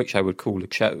which I would call a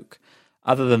choke.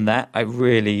 Other than that, I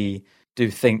really do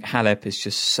think Halep is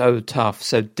just so tough,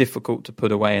 so difficult to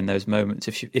put away in those moments.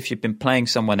 If she'd been playing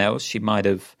someone else, she might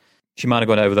have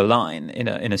got over the line in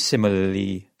a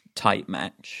similarly tight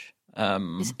match.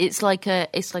 It's like a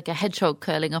hedgehog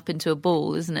curling up into a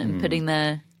ball, isn't it?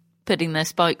 And putting their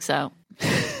spikes out.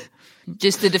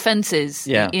 Just the defenses,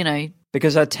 you know.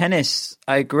 Because her tennis,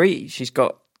 I agree, she's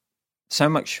got so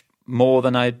much more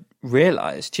than I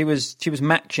realised. She was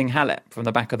matching Halep from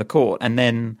the back of the court and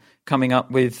then coming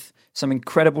up with some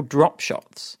incredible drop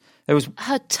shots. There was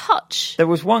her touch. There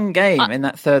was one game in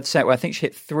that third set where I think she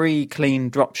hit 3 clean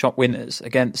drop shot winners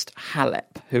against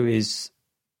Halep, who is,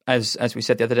 as we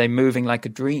said the other day, moving like a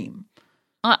dream.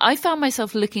 I found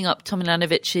myself looking up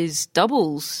Tomljanovic's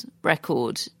doubles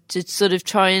record to sort of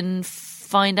try and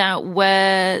find out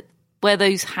where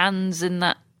those hands and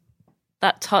that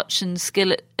touch and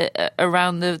skill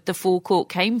around the forecourt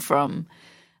came from.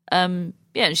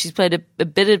 She's played a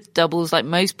bit of doubles like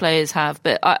most players have,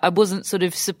 but I wasn't sort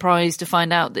of surprised to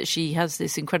find out that she has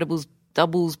this incredible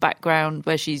doubles background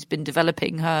where she's been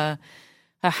developing her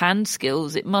hand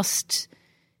skills. It must,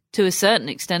 to a certain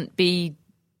extent, be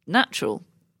natural.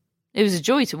 It was a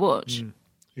joy to watch.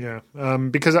 Yeah,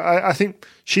 because I think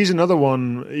she's another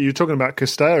one. You were talking about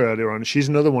Castella earlier on. She's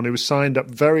another one who was signed up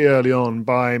very early on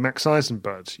by Max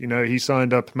Eisenberg. You know, he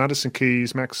signed up Madison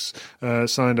Keys, Max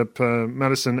signed up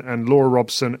Madison and Laura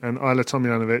Robson and Ajla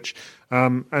Tomljanovic.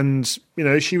 And, you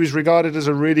know, she was regarded as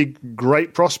a really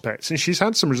great prospect. And she's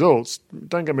had some results,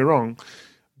 don't get me wrong,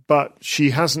 but she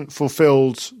hasn't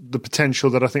fulfilled the potential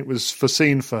that I think was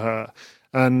foreseen for her.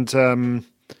 And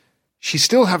she's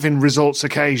still having results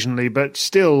occasionally, but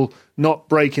still not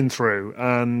breaking through.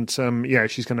 And,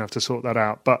 she's going to have to sort that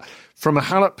out. But from a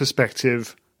Halep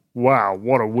perspective, wow,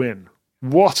 what a win.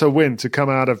 What a win to get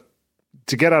out of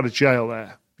jail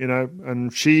there, you know.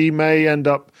 And she may end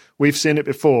up, we've seen it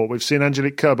before. We've seen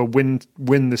Angelique Kerber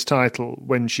win this title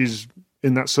when she's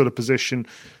in that sort of position.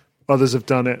 Others have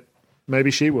done it. Maybe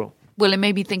she will. Well, it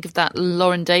made me think of that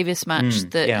Lauren Davis match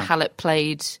that Halep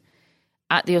played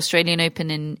at the Australian Open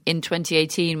in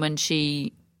 2018 when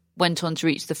she went on to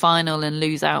reach the final and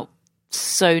lose out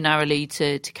so narrowly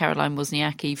to Caroline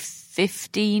Wozniacki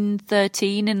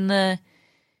 15-13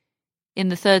 in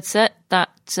the third set,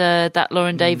 that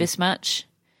Lauren Davis match.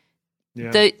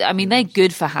 Yeah. I mean, they're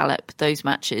good for Halep, those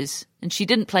matches. And she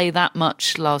didn't play that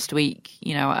much last week.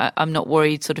 You know, I'm not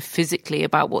worried sort of physically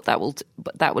about what that will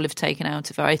have taken out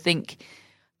of her. I think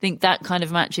that kind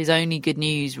of match is only good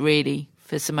news, really,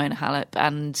 for Simona Halep.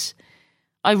 And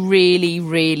I really,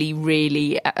 really,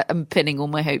 really am pinning all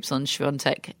my hopes on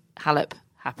Świątek Halep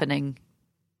happening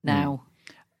now.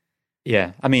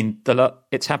 Yeah, I mean,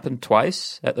 it's happened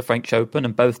twice at the French Open,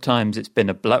 and both times it's been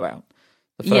a blowout.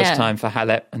 The first time for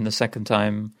Halep, and the second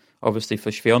time, obviously, for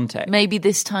Świątek. Maybe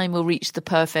this time we'll reach the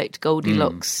perfect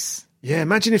Goldilocks. Yeah,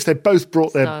 imagine if they both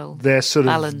brought their sort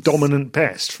balance. of dominant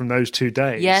best from those 2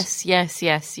 days. Yes.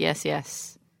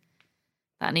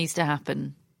 That needs to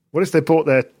happen. What if they brought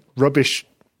their rubbish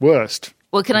worst?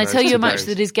 Well, can I tell you a match days?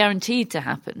 that is guaranteed to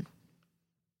happen?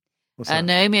 What's that?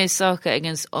 Naomi Osaka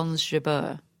against Ons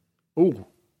Jabeur. Ooh.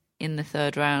 In the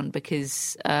third round,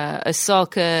 because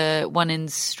Osaka won in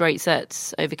straight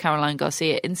sets over Caroline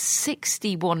Garcia in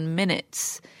 61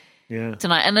 minutes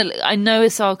tonight. And I know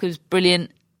Osaka's brilliant,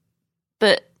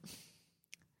 but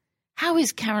how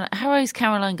is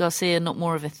Caroline Garcia not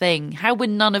more of a thing? How were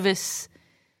none of us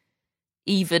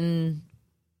even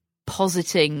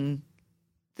positing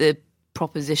the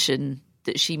proposition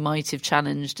that she might have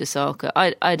challenged Osaka?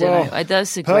 I don't know.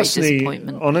 That's a great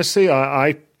disappointment. Honestly,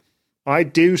 I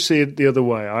do see it the other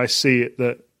way. I see it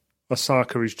that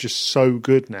Osaka is just so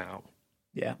good now.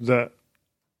 Yeah. That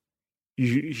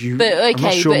you But I'm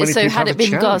not sure many so people had have it been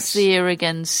a chance. Garcia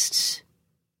against,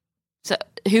 so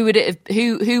who would it have?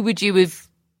 Who would you have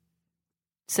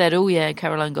said? Oh yeah,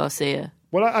 Caroline Garcia.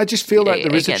 Well, I just feel like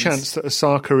there is a against- chance that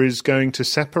Osaka is going to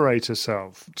separate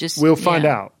herself. Just- we'll find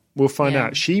yeah. out. We'll find Yeah.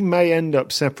 out. She may end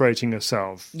up separating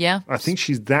herself. Yeah. I think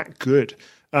she's that good.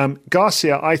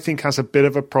 Garcia, I think, has a bit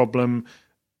of a problem.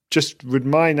 Just with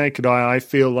my naked eye, I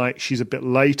feel like she's a bit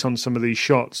late on some of these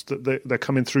shots, that they're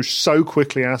coming through so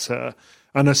quickly at her,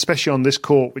 and especially on this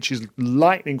court, which is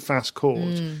lightning fast court.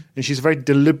 And she's a very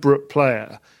deliberate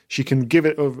player. She can give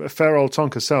it a fair old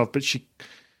tonk herself, but she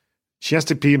has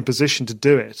to be in position to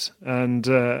do it. And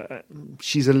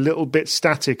she's a little bit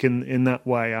static in that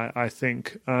way, I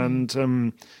think.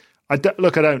 And I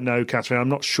don't know, Catherine. I'm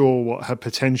not sure what her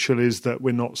potential is that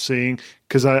we're not seeing,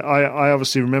 because I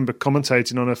obviously remember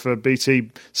commentating on her for BT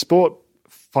Sport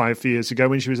 5 years ago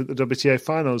when she was at the WTA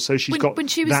finals. So she's got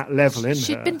that level in her.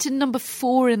 She'd been to number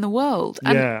 4 in the world.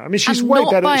 And, I mean, she's and way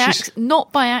not better.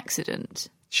 Not by accident.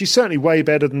 She's certainly way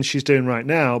better than she's doing right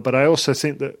now, but I also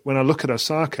think that when I look at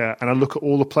Osaka and I look at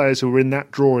all the players who were in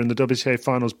that draw in the WTA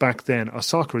finals back then,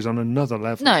 Osaka is on another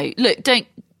level. No, look, don't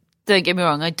get me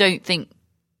wrong. I don't think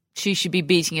she should be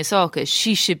beating Osaka.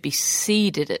 She should be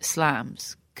seeded at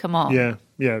slams. Come on.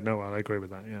 Yeah, no, I agree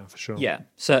with that, yeah, for sure. Yeah,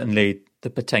 certainly the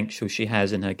potential she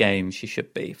has in her game, she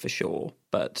should be, for sure.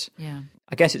 But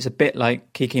I guess it's a bit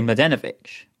like Kiki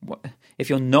Mladenovic. If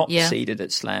you're not seeded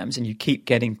at slams and you keep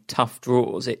getting tough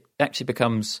draws, it actually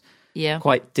becomes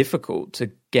quite difficult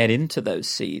to get into those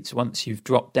seeds once you've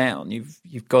dropped down.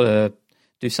 You've got to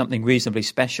do something reasonably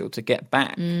special to get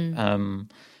back.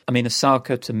 I mean,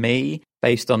 Osaka, to me,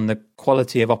 based on the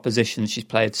quality of opposition she's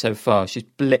played so far, she's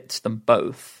blitzed them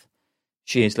both.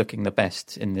 She is looking the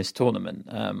best in this tournament.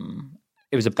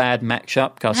 It was a bad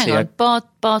matchup. Garcia. Hang on,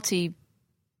 Barty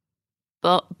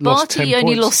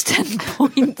only lost 10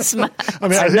 points, man. I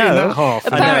mean, I think in that half.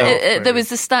 Apparently, there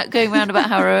was a stat going around about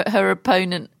how her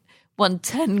opponent won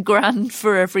 10 grand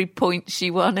for every point she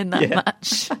won in that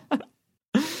match.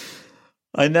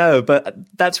 I know, but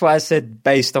that's why I said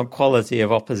based on quality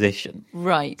of opposition.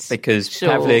 Right. Because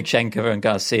Pavlyuchenkova and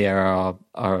Garcia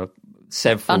are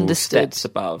several steps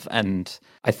above. And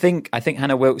I think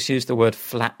Hannah Wilkes used the word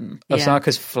flatten.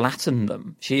 Osaka's flattened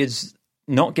them. She has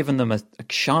not given them a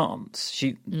chance.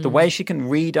 The way she can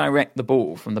redirect the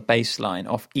ball from the baseline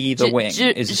off either wing is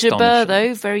astonishing. Jabeur,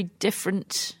 though, very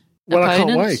different. Well, opponent.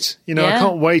 I can't wait. I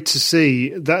can't wait to see.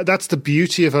 That's the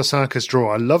beauty of Osaka's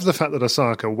draw. I love the fact that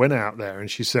Osaka went out there and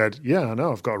she said, yeah, I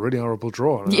know, I've got a really horrible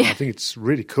draw. And I think it's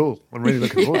really cool. I'm really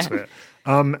looking forward to it.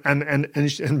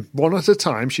 And one at a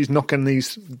time, she's knocking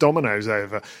these dominoes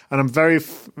over. And I'm very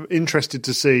interested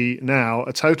to see now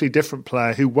a totally different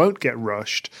player who won't get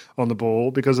rushed on the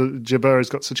ball because Jabeur has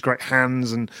got such great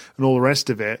hands and all the rest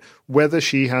of it, whether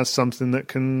she has something that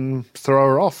can throw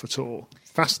her off at all.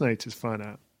 Fascinated to find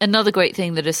out. Another great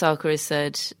thing that Osaka has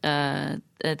said,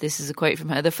 this is a quote from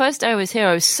her. The first day I was here,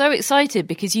 I was so excited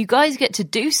because you guys get to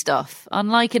do stuff,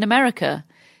 unlike in America.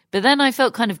 But then I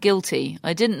felt kind of guilty.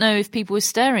 I didn't know if people were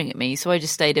staring at me, so I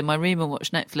just stayed in my room and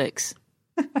watched Netflix.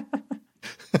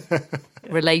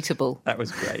 Relatable. That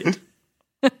was great.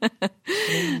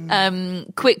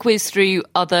 Quick whiz through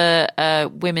other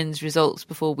women's results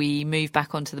before we move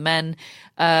back onto the men.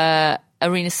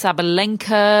 Arina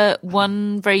Sabalenka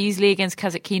won very easily against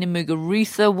Kazatkina.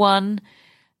 Muguruza won,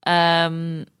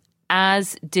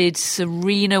 as did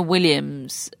Serena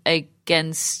Williams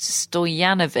against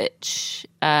Stojanovic.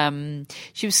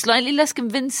 She was slightly less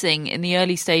convincing in the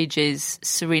early stages,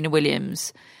 Serena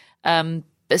Williams, but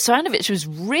Stojanovic was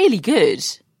really good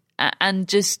and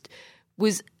just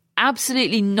was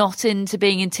absolutely not into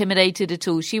being intimidated at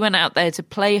all. She went out there to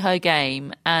play her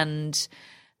game, and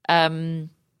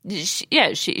she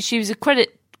was a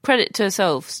credit to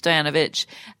herself, Stojanovic,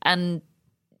 and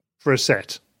for a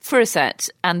set.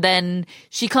 And then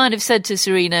she kind of said to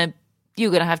Serena,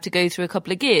 "You're going to have to go through a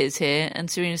couple of gears here." And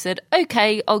Serena said,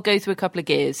 "Okay, I'll go through a couple of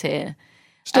gears here."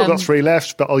 Still got 3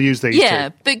 left, but I'll use these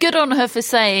 2. But good on her for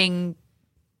saying,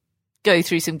 "Go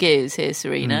through some gears here,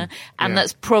 Serena." And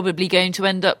that's probably going to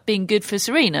end up being good for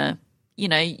Serena. You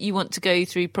know, you want to go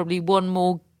through probably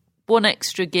one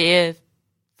extra gear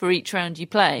for each round you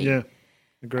play. Yeah,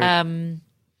 agreed.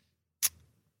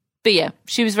 But yeah,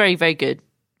 she was very, very good,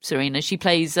 Serena. She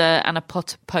plays Anna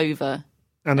Potapova.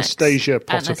 Anastasia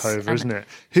Potapova, isn't it?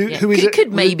 Who is it?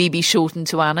 Could maybe be shortened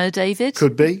to Anna, David.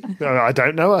 Could be. I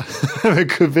don't know her. It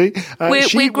could be.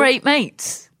 We're great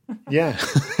mates. Yeah.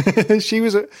 I think she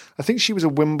was a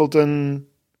Wimbledon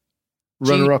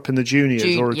runner-up in the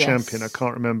juniors or a champion. I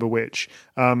can't remember which.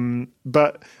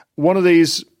 But one of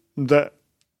these that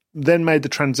then made the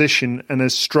transition and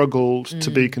has struggled to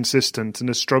be consistent and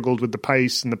has struggled with the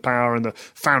pace and the power and the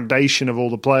foundation of all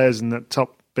the players in that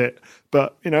top bit.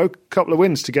 But, you know, a couple of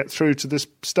wins to get through to this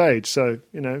stage. So,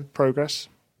 you know, progress.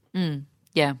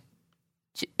 Yeah.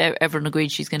 Everyone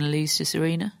agreed she's going to lose to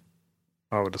Serena?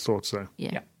 I would have thought so.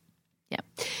 Yeah.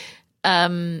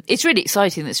 It's really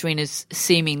exciting that Serena's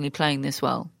seemingly playing this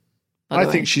well. I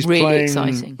think she's really playing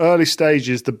exciting. Early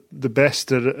stages, the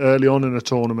best early on in a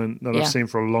tournament that I've seen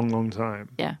for a long, long time.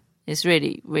 Yeah, it's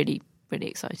really, really, really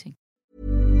exciting.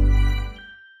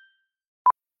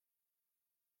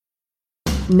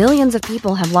 Millions of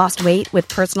people have lost weight with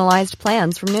personalized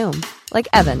plans from Noom. Like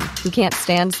Evan, who can't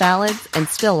stand salads and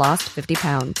still lost 50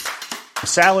 pounds.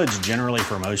 Salads generally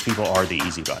for most people are the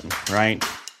easy button, right?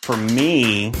 For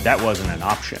me, that wasn't an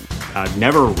option. I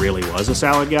never really was a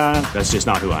salad guy. That's just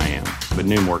not who I am. But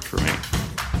Noom worked for me.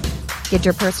 Get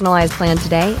your personalized plan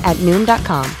today at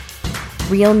Noom.com.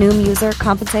 Real Noom user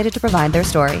compensated to provide their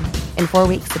story. In 4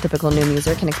 weeks, the typical Noom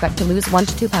user can expect to lose 1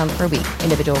 to 2 pounds per week.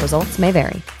 Individual results may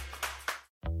vary.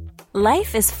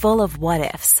 Life is full of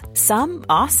what-ifs. Some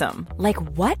awesome, like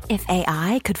what if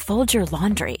AI could fold your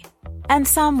laundry? And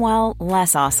some, well,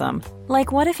 less awesome,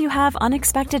 like what if you have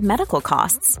unexpected medical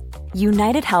costs?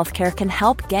 United Healthcare can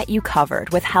help get you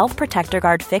covered with Health Protector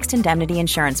Guard fixed indemnity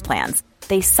insurance plans.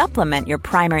 They supplement your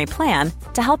primary plan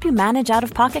to help you manage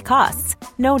out-of-pocket costs.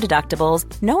 No deductibles,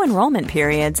 no enrollment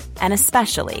periods, and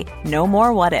especially no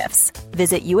more what-ifs.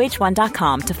 Visit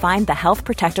uh1.com to find the Health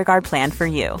Protector Guard plan for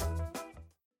you.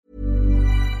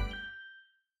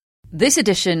 This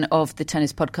edition of the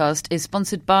Tennis Podcast is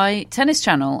sponsored by Tennis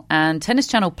Channel, and Tennis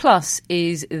Channel Plus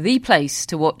is the place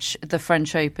to watch the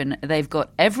French Open. They've got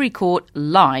every court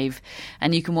live,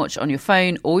 and you can watch on your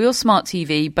phone or your smart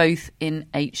TV, both in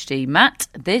HD. Matt,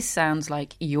 this sounds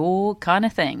like your kind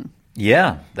of thing.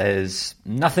 Yeah, there's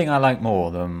nothing I like more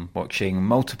than watching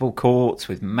multiple courts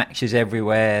with matches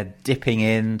everywhere, dipping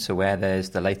in to where there's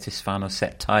the latest final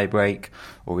set tiebreak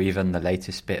or even the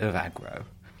latest bit of aggro.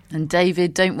 And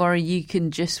David, don't worry, you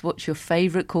can just watch your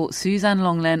favourite court, Suzanne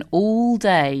Lenglen, all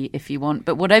day if you want.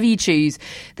 But whatever you choose,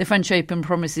 the French Open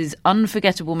promises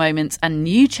unforgettable moments and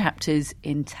new chapters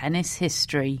in tennis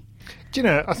history. Do you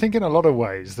know, I think in a lot of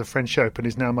ways, the French Open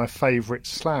is now my favourite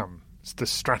slam. It's the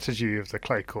strategy of the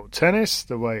clay court tennis,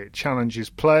 the way it challenges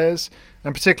players,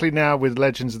 and particularly now with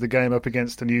legends of the game up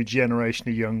against a new generation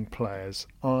of young players.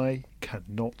 I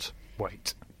cannot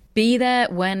wait. Be there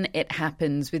when it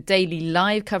happens with daily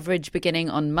live coverage beginning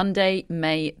on Monday,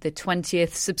 May the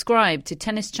 20th. Subscribe to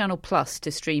Tennis Channel Plus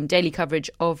to stream daily coverage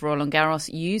of Roland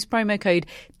Garros. Use promo code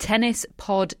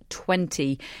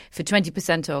TennisPod20 for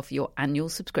 20% off your annual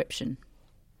subscription.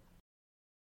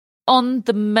 On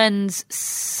the men's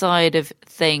side of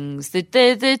things,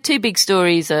 the two big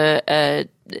stories are the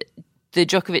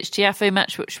Djokovic-Tiafoe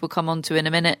match, which we'll come on to in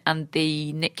a minute, and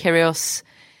the Nick Kyrgios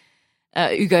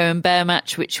Ugo and Bear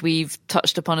match, which we've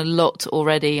touched upon a lot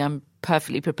already. I'm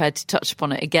perfectly prepared to touch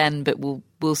upon it again, but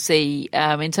we'll see.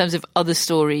 In terms of other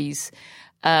stories,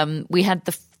 we had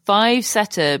the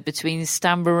 5-setter between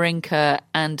Stan Wawrinka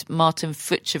and Martin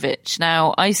Fucsovics.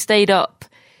 Now, I stayed up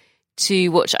to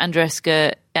watch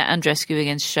Andreska Andreescu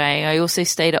against Shea. I also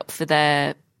stayed up for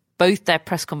both their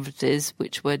press conferences,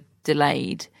 which were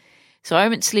delayed. So I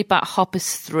went to sleep at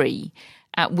 3:30,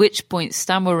 at which point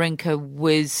Stan Wawrinka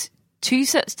was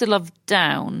 2-0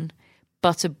 down,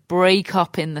 but a break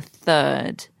up in the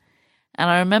third. And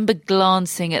I remember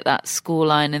glancing at that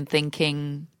scoreline and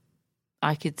thinking,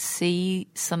 I could see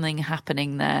something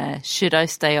happening there. Should I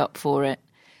stay up for it?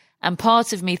 And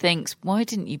part of me thinks, why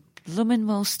didn't you bloomin'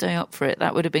 well stay up for it?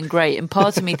 That would have been great. And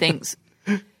part of me thinks,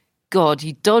 God,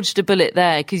 you dodged a bullet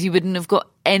there, because you wouldn't have got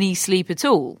any sleep at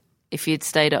all if you'd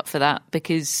stayed up for that.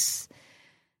 Because,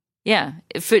 yeah,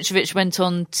 Fucsovics went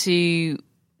on to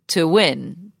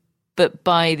win, but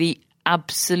by the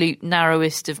absolute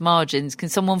narrowest of margins. Can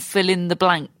someone fill in the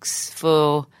blanks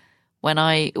for while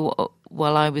I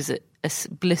was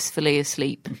blissfully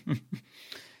asleep?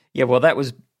 Yeah, well, that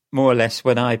was more or less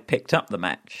when I picked up the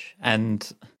match,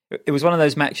 and it was one of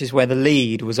those matches where the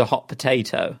lead was a hot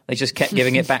potato. They just kept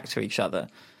giving it back to each other.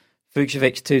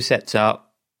 Fucsovics 2 sets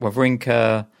up.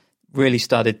 Wawrinka really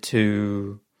started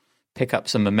to pick up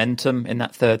some momentum in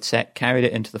that third set, carried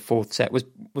it into the fourth set, was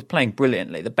playing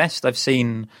brilliantly. The best I've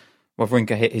seen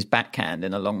Wawrinka hit his backhand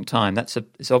in a long time. It's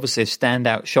obviously a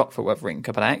standout shot for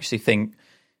Wawrinka, but I actually think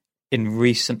in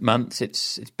recent months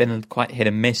it's been quite hit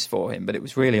and miss for him, but it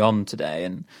was really on today,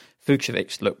 and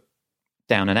Fucsovics looked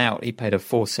down and out. He played a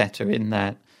 4-setter in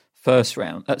that first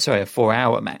round. A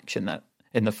 4-hour match in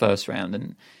the first round,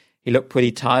 and he looked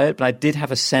pretty tired, but I did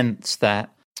have a sense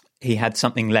that he had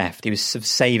something left. He was sort of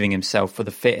saving himself for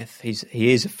the fifth.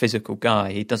 He is a physical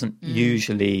guy. He doesn't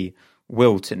usually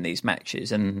wilt in these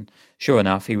matches, and sure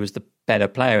enough, he was the better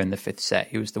player in the fifth set.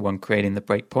 He was the one creating the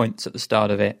break points at the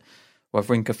start of it.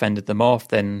 Wawrinka fended them off,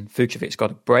 then Fucsovics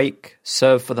got a break,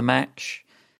 served for the match,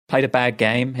 played a bad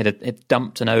game, had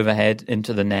dumped an overhead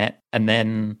into the net, and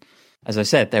then, as I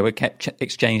said, they were kept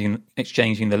exchanging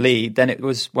the lead. Then it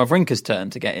was Wawrinka's turn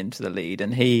to get into the lead,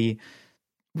 and he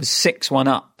was 6-1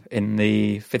 up in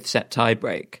the fifth set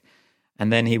tiebreak,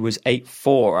 and then he was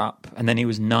 8-4 up, and then he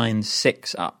was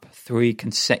 9-6 up, 3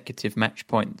 consecutive match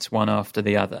points, one after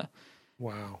the other.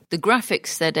 Wow. The graphics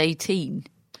said 18.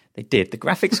 They did. The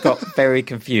graphics got very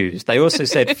confused. They also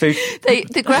said the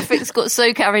graphics got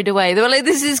so carried away. They were like,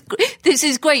 this is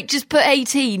great. Just put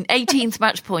 18th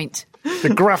match point. The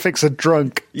graphics are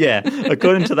drunk. Yeah.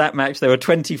 According to that match, there were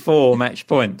 24 match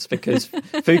points because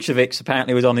Fucsovics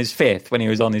apparently was on his fifth when he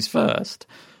was on his first.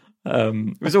 But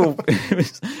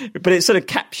it sort of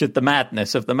captured the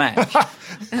madness of the match.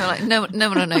 Like, no one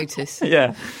will notice.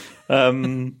 Yeah.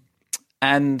 And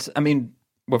I mean,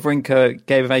 Wawrinka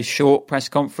gave a very short press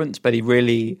conference, but he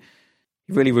really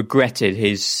regretted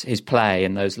his play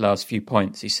in those last few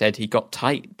points. He said he got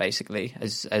tight, basically,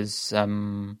 as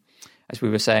we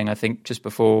were saying, I think, just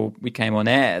before we came on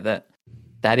air,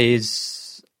 that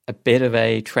is a bit of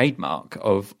a trademark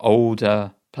of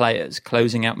older players.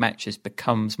 Closing out matches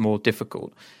becomes more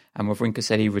difficult. And Wawrinka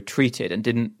said he retreated and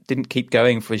didn't keep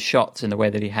going for his shots in the way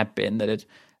that he had been, that had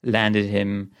landed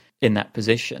him in that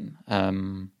position.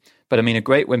 But I mean, a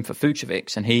great win for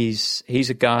Fucsovics, and he's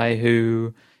a guy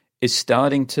who is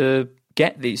starting to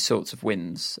get these sorts of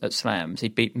wins at slams. He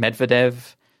beat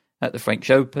Medvedev at the French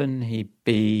Open. He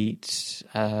beat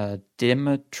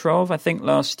Dimitrov, I think,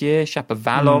 last year.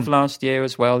 Shapovalov last year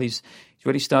as well. He's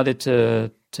really started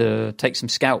to take some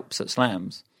scalps at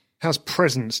slams. Has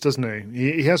presence, doesn't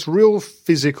he? He has real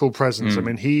physical presence. I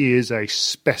mean, he is a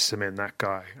specimen, that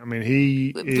guy. I mean, he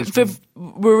is... For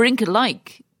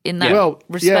Wawrinka-like in that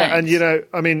respect. Yeah, and, you know,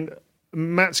 I mean,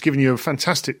 Matt's given you a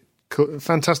fantastic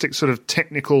sort of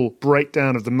technical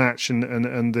breakdown of the match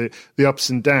and the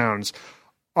ups and downs.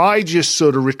 I just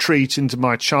sort of retreat into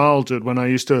my childhood when I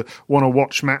used to want to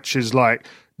watch matches like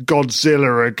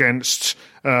Godzilla against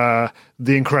The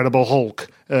Incredible Hulk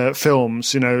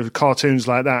films, you know, cartoons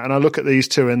like that. And I look at these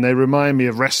two and they remind me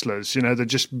of wrestlers. You know, they're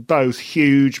just both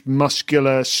huge,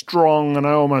 muscular, strong, and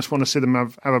I almost want to see them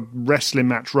have a wrestling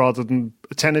match rather than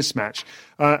a tennis match.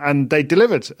 And they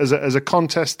delivered. As a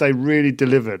contest, they really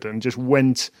delivered and just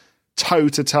went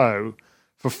toe-to-toe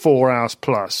for 4 hours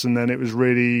plus. And then it was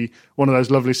really one of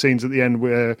those lovely scenes at the end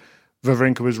where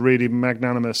Wawrinka was really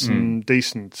magnanimous and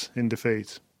decent in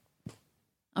defeat.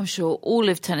 I'm sure all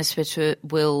of Tennis Twitter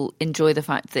will enjoy the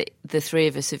fact that the three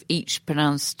of us have each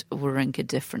pronounced Wawrinka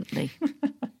differently.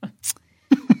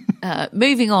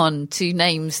 Moving on to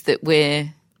names that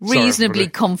we're reasonably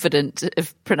confident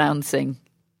of pronouncing.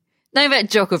 Novak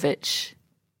Djokovic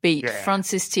beat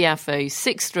Francis Tiafoe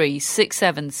 6-3,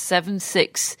 6-7,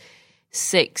 7-6,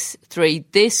 6-3.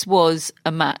 This was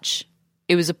a match.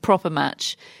 It was a proper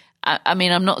match. I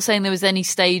mean, I'm not saying there was any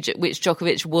stage at which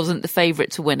Djokovic wasn't the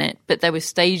favourite to win it, but there were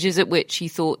stages at which he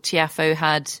thought Tiafoe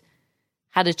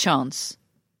had a chance,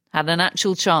 had an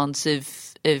actual chance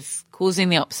of causing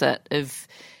the upset, of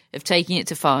taking it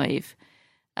to 5.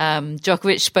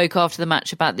 Djokovic spoke after the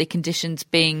match about the conditions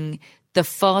being the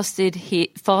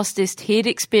fastest he'd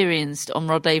experienced on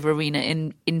Rod Laver Arena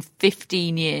in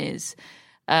 15 years.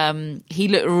 He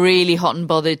looked really hot and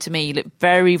bothered to me. He looked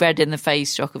very red in the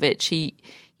face, Djokovic. He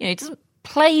doesn't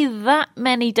play that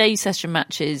many day session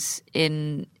matches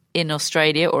in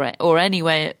Australia or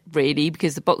anywhere really,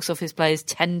 because the box office players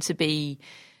tend to be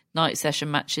night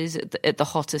session matches at the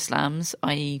hotter slams,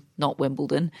 i.e. not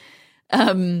Wimbledon.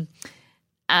 And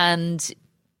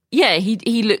yeah,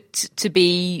 he looked to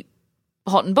be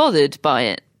hot and bothered by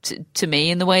it to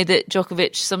me, in the way that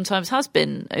Djokovic sometimes has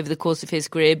been over the course of his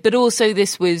career. But also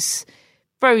this was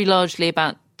very largely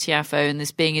about Tiafoe and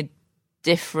this being a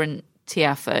different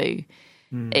Tiafoe.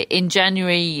 In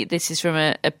January, this is from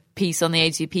a piece on the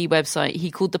ATP website,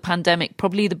 he called the pandemic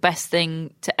probably the best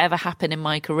thing to ever happen in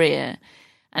my career.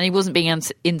 And he wasn't being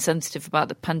insensitive about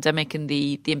the pandemic and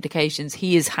the implications.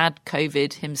 He has had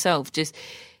COVID himself. Just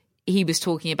he was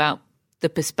talking about the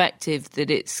perspective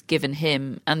that it's given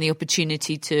him and the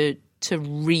opportunity to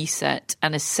reset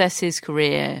and assess his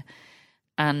career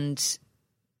and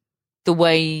the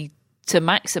way to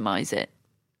maximise it.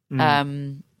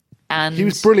 And he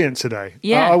was brilliant today.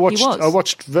 Yeah, I he was. I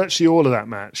watched virtually all of that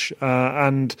match,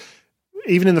 and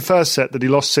even in the first set that he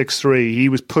lost 6-3, he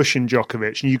was pushing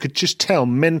Djokovic, and you could just tell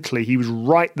mentally he was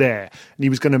right there, and he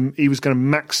was going to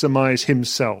maximise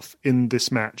himself in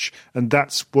this match, and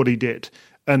that's what he did.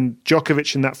 And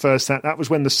Djokovic in that first set, that was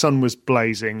when the sun was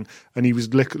blazing and he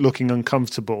was looking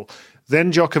uncomfortable.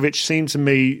 Then Djokovic seemed to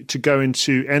me to go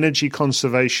into energy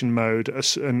conservation mode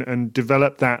and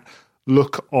develop that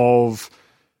look of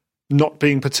not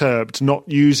being perturbed, not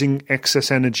using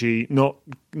excess energy, not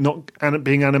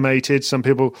being animated. Some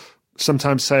people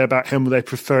sometimes say about him they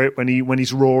prefer it when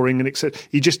he's roaring and etc.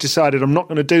 He just decided, I'm not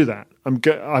going to do that.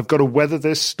 I've got to weather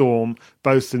this storm,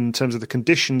 both in terms of the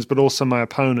conditions, but also my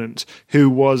opponent, who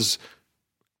was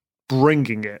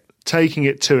bringing it, taking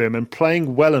it to him and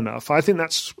playing well enough. I think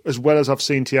that's as well as I've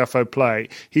seen Tiafoe play.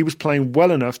 He was playing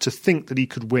well enough to think that he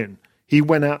could win. He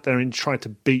went out there and tried to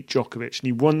beat Djokovic, and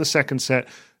he won the second set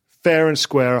fair and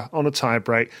square on a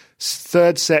tiebreak.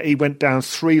 Third set, he went down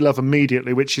 3-love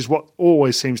immediately, which is what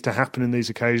always seems to happen in these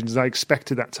occasions. I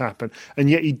expected that to happen. And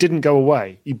yet he didn't go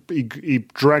away. He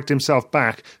dragged himself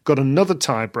back, got another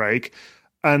tiebreak,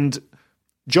 and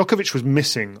Djokovic was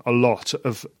missing a lot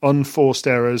of unforced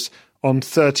errors on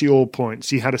 30 all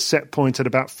points. He had a set point at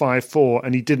about 5-4,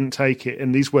 and he didn't take it.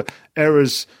 And these were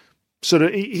errors. Sort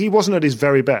of, he wasn't at his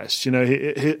very best.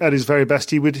 At his very best,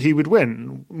 he would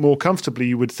win more comfortably,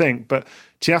 you would think. But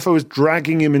Tiafoe was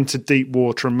dragging him into deep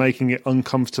water and making it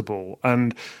uncomfortable.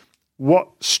 And what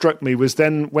struck me was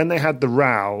then when they had the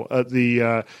row at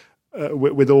the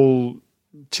with all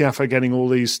Tiafoe getting all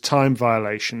these time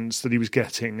violations that he was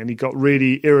getting, and he got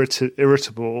really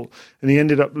irritable, and he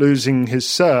ended up losing his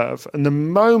serve. And the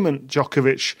moment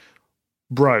Djokovic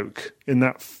broke in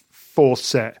that fourth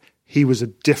set, he was a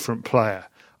different player.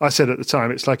 I said at the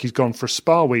time, it's like he's gone for a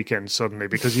spa weekend suddenly,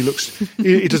 because he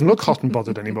doesn't look hot and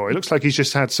bothered anymore. He looks like he's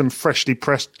just had some freshly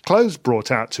pressed clothes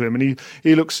brought out to him, and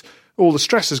he looks, all the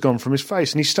stress has gone from his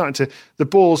face, and the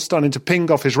ball's starting to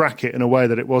ping off his racket in a way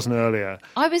that it wasn't earlier.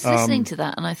 I was listening to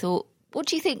that and I thought, what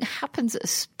do you think happens at a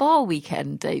spa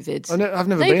weekend, David? I've never been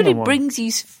on one. Nobody brings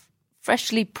you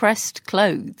freshly pressed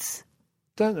clothes.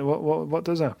 Don't know what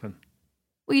does happen.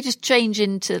 Well, you just change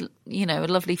into, a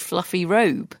lovely fluffy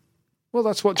robe. Well,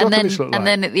 that's what Djokovic looked like. And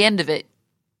then at the end of it,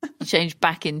 you change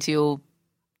back into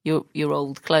your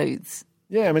old clothes.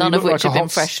 Yeah, I mean, none of which like have been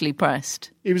freshly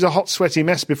pressed. He was a hot, sweaty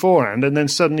mess beforehand, and then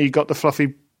suddenly you got the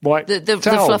fluffy white the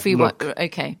fluffy look. white.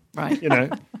 Okay, right.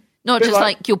 Not just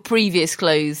like your previous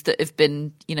clothes that have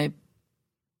been,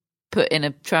 put in a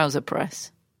trouser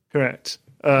press. Correct.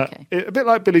 Okay. A bit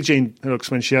like Billie Jean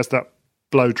looks when she has that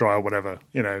blow dry or whatever.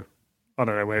 I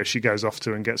don't know where she goes off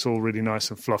to and gets all really nice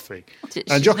and fluffy. She's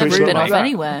and Djokovic never been like off that.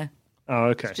 anywhere. Oh,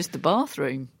 okay. It's just the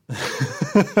bathroom.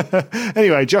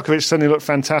 Anyway, Djokovic suddenly looked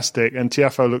fantastic, and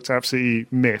Tiafoe looked absolutely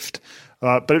miffed.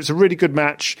 But it was a really good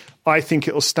match. I think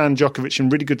it'll stand Djokovic in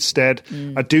really good stead.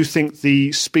 I do think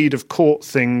the speed of court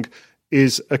thing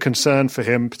is a concern for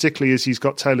him, particularly as he's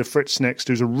got Taylor Fritz next,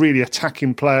 who's a really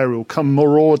attacking player who will come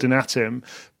marauding at him.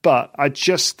 But I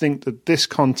just think that this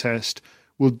contest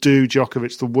will do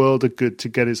Djokovic the world of good to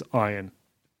get his eye in.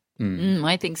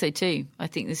 I think so too. I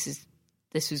think this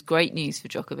was great news for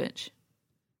Djokovic.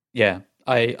 Yeah,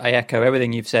 I echo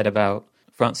everything you've said about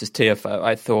Francis Tiafoe,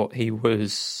 I thought he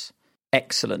was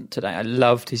excellent today. I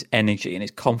loved his energy and his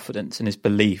confidence and his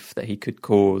belief that he could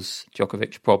cause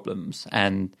Djokovic problems.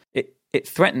 And it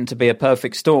threatened to be a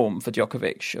perfect storm for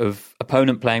Djokovic of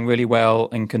opponent playing really well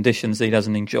in conditions that he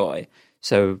doesn't enjoy.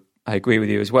 So I agree with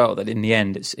you as well that in the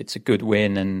end it's a good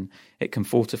win and it can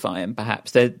fortify him.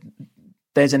 Perhaps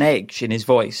there's an edge in his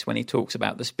voice when he talks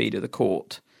about the speed of the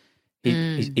court.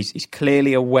 He's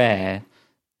clearly aware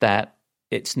that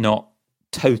it's not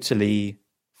totally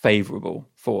favourable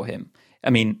for him.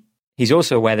 I mean, he's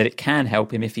also aware that it can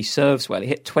help him if he serves well. He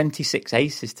hit 26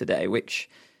 aces today, which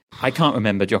I can't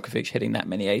remember Djokovic hitting that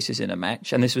many aces in a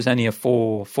match. And this was only a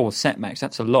four-set match.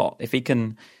 That's a lot. If he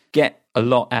can get a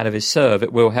lot out of his serve,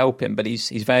 it will help him. But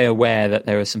he's very aware that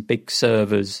there are some big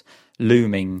servers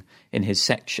looming in his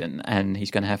section, and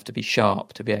he's going to have to be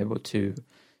sharp to be able to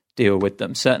deal with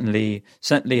them. Certainly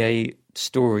a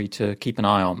story to keep an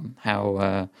eye on,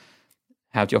 how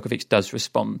Djokovic does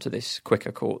respond to this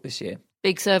quicker court this year.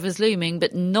 Big servers looming,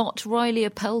 but not Riley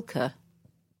Opelka.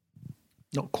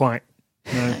 Not quite.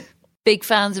 No. Big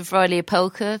fans of Riley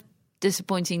Opelka.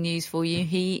 Disappointing news for you.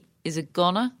 He is a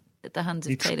goner at the hands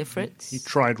of Taylor Fritz. He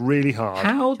tried really hard.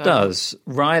 How does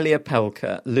Riley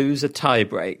Opelka lose a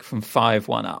tiebreak from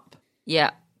 5-1 up?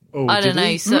 Yeah. Oh, I don't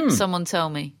know. Someone tell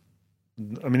me.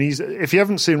 I mean, if you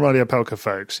haven't seen Riley Opelka,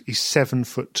 folks, he's 7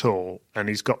 foot tall and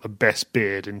he's got the best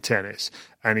beard in tennis.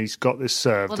 And he's got this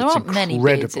serve well, that's there aren't incredible.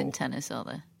 many beards in tennis, are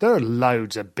there? There are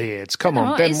loads of beards. Come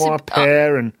on, Benoit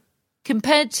Paire and...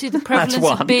 Compared to the prevalence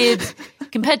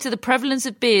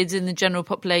of beards, in the general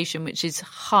population, which is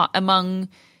high among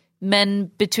men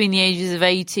between the ages of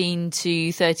 18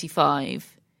 to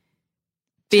 35,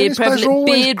 beard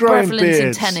prevalence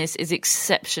in tennis is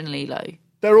exceptionally low.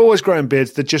 They're always growing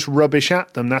beards. They're just rubbish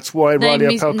at them. That's why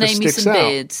Riley Opelka sticks out.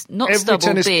 Beards, not every stubble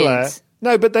tennis beards. Player.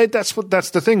 No, but that's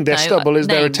the thing. Their stubble is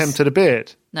their attempt at a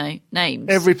beard. No, names.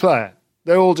 Every player.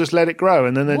 They all just let it grow,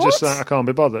 and then they're just like, I can't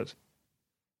be bothered.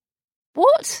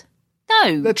 What?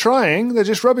 No. They're trying. They're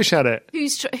just rubbish at it.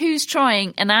 Who's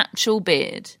trying an actual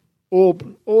beard? All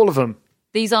of them.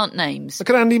 These aren't names. Look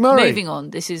at Andy Murray. Moving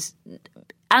on.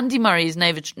 Andy Murray has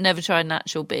never tried an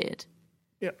actual beard.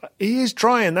 Yeah, he is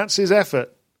trying. That's his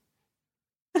effort.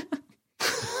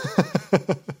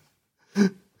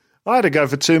 I had to go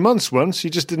for 2 months once.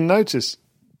 You just didn't notice.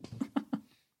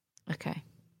 Okay.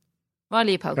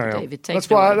 Riley Opelka, David.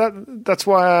 That's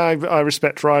why I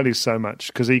respect Riley so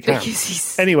much, because he can.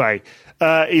 Anyway,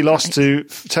 he lost to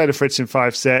Taylor Fritz in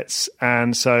 5 sets,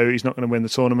 and so he's not going to win the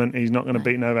tournament. He's not going to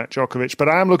beat Novak Djokovic. But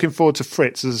I am looking forward to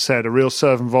Fritz, as I said, a real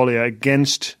serve and volleyer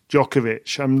against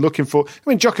Djokovic. I'm looking for... I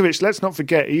mean, Djokovic, let's not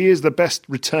forget, he is the best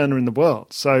returner in the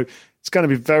world. So it's going to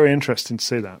be very interesting to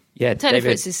see that. Yeah, Taylor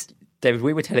Fritz is... David,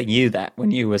 we were telling you that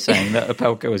when you were saying that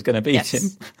Opelka was going to beat him.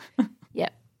 Yeah.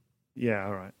 Yeah,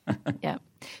 all right. Yeah.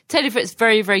 Taylor Fritz,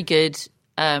 very, very good.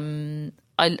 I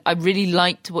really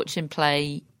liked to watch him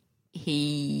play.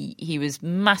 He was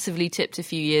massively tipped a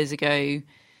few years ago,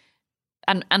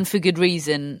 and for good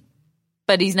reason,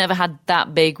 but he's never had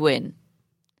that big win.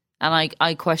 And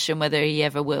I question whether he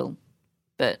ever will.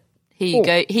 But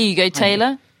here you go,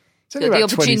 Taylor. Got the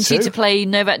opportunity 22. to play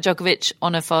Novak Djokovic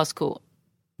on a fast court.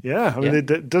 Yeah, I mean,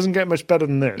 it doesn't get much better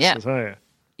than this, Yeah. I'll tell you.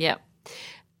 Yeah.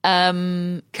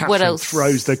 Catherine what else?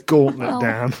 throws the gauntlet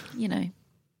down. You know.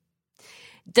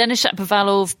 Denis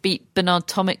Shapovalov beat Bernard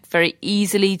Tomic very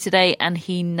easily today, and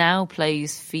he now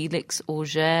plays Felix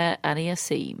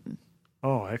Auger-Aliassime.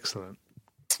 Oh, excellent.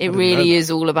 It really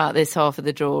is all about this half of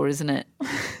the draw, isn't it?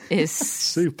 It's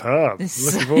superb.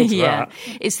 Looking forward to that.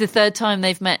 It's the third time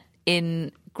they've met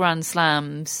in Grand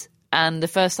Slams, and the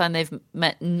first time they've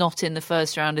met not in the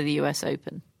first round of the US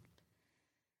Open.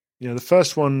 Yeah, the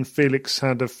first one, Felix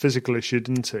had a physical issue,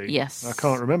 didn't he? Yes. I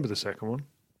can't remember the second one.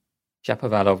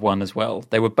 Shapovalov won as well.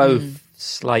 They were both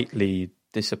slightly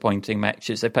disappointing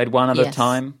matches. They played one at a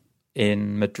time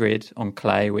in Madrid on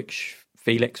clay, which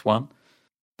Felix won.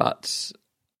 But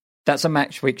that's a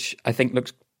match which I think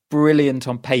looks brilliant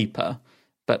on paper,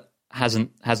 but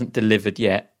hasn't delivered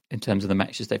yet in terms of the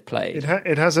matches they've played.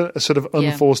 It has a sort of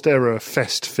unforced error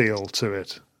fest feel to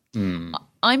it.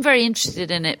 I'm very interested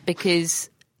in it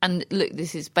because, and look,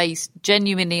 this is based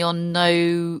genuinely on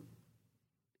no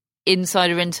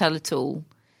insider intel at all,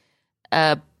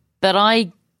 but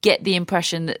I get the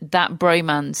impression that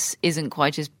bromance isn't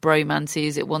quite as bromancy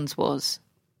as it once was.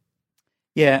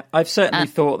 Yeah, I've certainly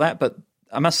thought that, but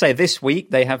I must say this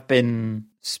week they have been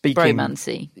speaking...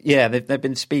 Bromancy. Yeah, they've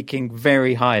been speaking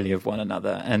very highly of one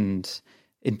another and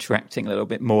interacting a little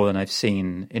bit more than I've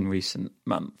seen in recent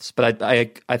months. But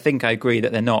I think I agree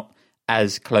that they're not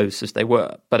as close as they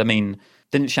were. But I mean,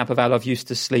 didn't Shapovalov used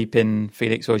to sleep in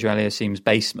Felix Auger-Aliassime's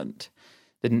basement?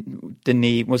 Wasn't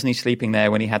he sleeping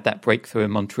there when he had that breakthrough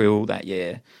in Montreal that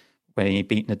year when he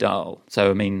beat Nadal?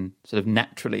 So, I mean, sort of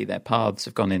naturally their paths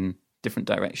have gone in different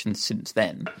directions since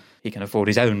then. He can afford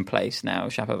his own place now,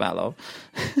 Shapovalov.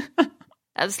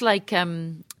 That's like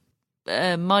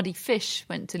Mardy Fish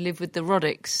went to live with the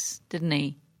Roddicks, didn't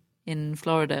he, in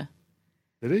Florida?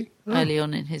 Did he? Oh. Early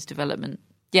on in his development.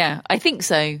 Yeah, I think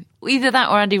so. Either that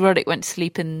or Andy Roddick went to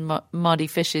sleep in Mardy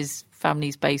Fish's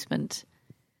family's basement.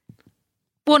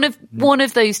 One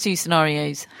of those two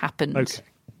scenarios happened. Okay.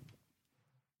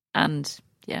 And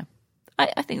yeah,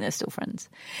 I think they're still friends.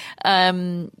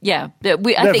 Yeah, they're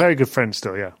very good friends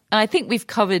still. Yeah, I think we've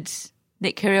covered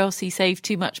Nick Kyrgios. He saved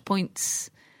too much points.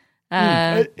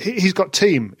 He's got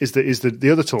team is the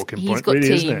other talking point, really,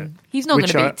 team. Isn't it? He's not going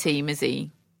to beat team, is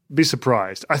he? Be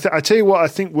surprised. I tell you what I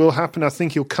think will happen. I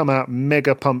think he'll come out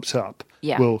mega pumped up.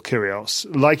 Yeah. Will Kyrgios,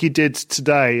 like he did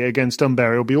today against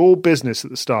Dunbar? It'll be all business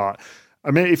at the start.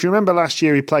 I mean, if you remember last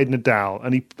year, he played Nadal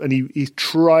and he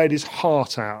tried his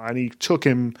heart out and he took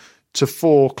him to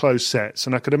 4 close sets.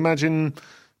 And I could imagine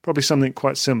probably something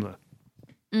quite similar.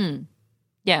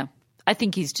 Yeah, I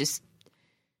think he's just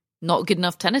not a good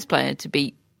enough tennis player to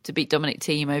beat Dominic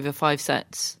Thiem over 5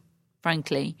 sets.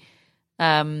 Frankly,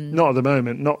 not at the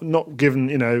moment. Not given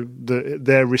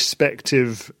their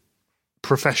respective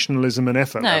professionalism and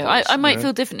effort. No, levels, I might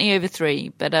feel differently over 3,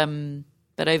 but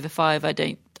over 5,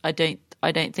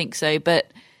 I don't think so.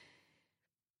 But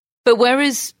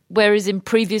whereas in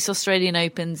previous Australian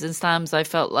Opens and Slams, I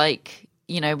felt like,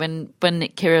 when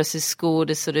Nick Kyrgios has scored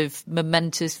a sort of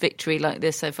momentous victory like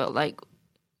this, I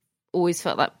always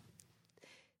felt that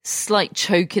slight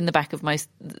choke in the back of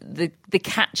the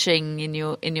catching in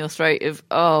your throat of,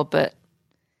 but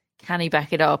can he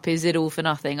back it up? Is it all for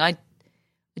nothing? I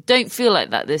don't feel like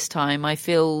that this time. I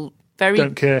feel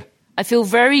don't care. I feel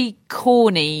very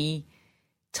corny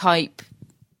type.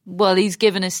 Well, he's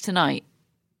given us tonight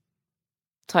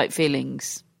type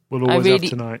feelings. We'll always have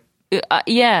tonight.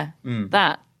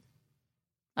 That.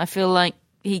 I feel like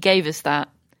he gave us that.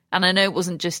 And I know it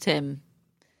wasn't just him.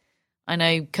 I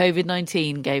know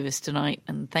COVID-19 gave us tonight.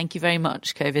 And thank you very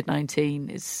much, COVID-19.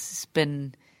 It's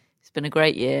been a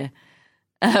great year.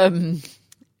 And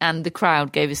the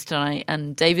crowd gave us tonight.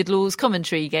 And David Law's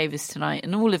commentary gave us tonight.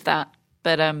 And all of that.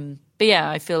 But yeah,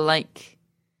 I feel like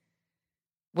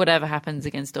whatever happens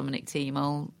against Dominic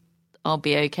Thiem, I'll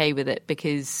be okay with it,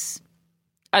 because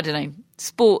I don't know.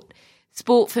 Sport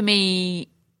for me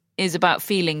is about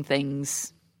feeling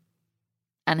things,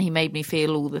 and he made me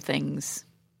feel all the things.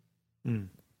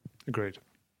 Agreed.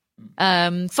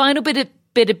 Final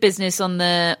bit of business on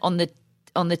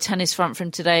the tennis front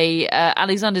from today.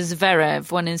 Alexander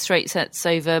Zverev won in straight sets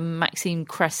over Maxime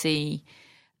Cressy.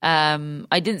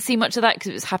 I didn't see much of that because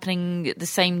it was happening at the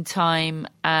same time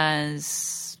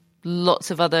as lots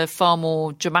of other far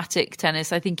more dramatic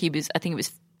tennis. I think it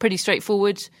was pretty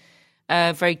straightforward.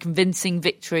 Very convincing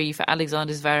victory for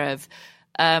Alexander Zverev.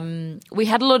 We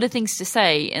had a lot of things to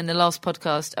say in the last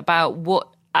podcast about what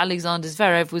Alexander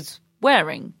Zverev was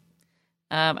wearing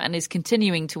and is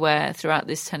continuing to wear throughout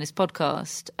this tennis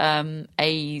podcast,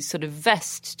 a sort of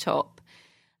vest top.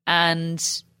 And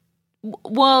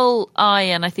while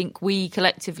I think we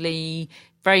collectively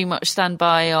very much stand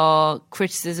by our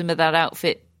criticism of that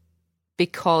outfit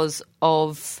because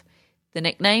of the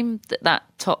nickname that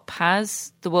top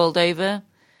has the world over,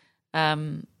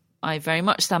 I very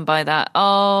much stand by that.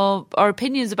 Our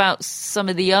opinions about some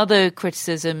of the other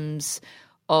criticisms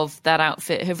of that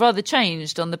outfit have rather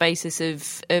changed on the basis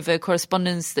of a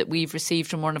correspondence that we've received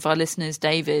from one of our listeners,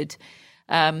 David,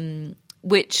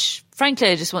 which frankly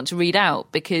I just want to read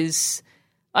out because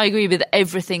I agree with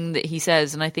everything that he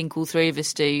says, and I think all three of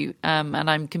us do, and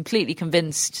I'm completely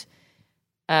convinced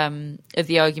of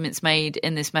the arguments made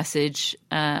in this message,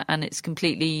 and it's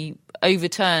completely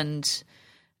overturned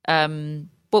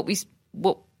what we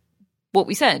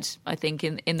said, I think,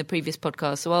 in the previous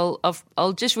podcast. So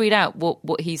I'll just read out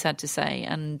what he's had to say,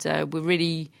 and we're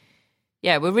really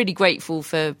grateful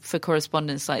for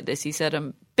correspondence like this. He said, "I'm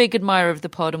a big admirer of the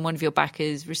pod and one of your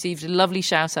backers. Received a lovely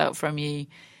shout out from you,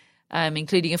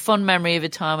 including a fond memory of a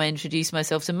time I introduced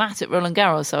myself to Matt at Roland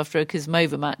Garros after a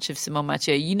Kuzmova match of Simon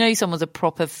Mathieu." You know someone's a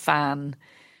proper fan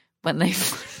when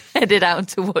they've headed out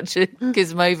to watch a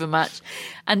Kuzmova match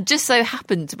and just so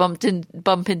happened to bump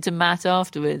into Matt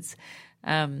afterwards.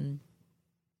 He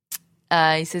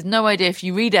says, "No idea if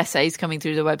you read essays coming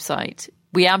through the website."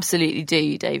 We absolutely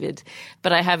do, David.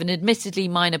 But I have an admittedly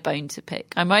minor bone to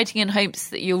pick. I'm writing in hopes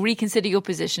that you'll reconsider your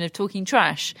position of talking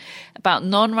trash about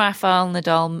non-Rafael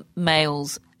Nadal male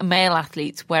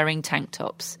athletes wearing tank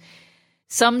tops.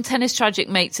 Some tennis tragic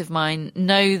mates of mine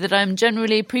know that I'm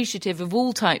generally appreciative of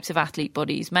all types of athlete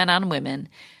bodies, men and women,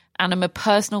 and I'm a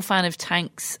personal fan of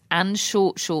tanks and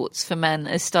short shorts for men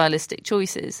as stylistic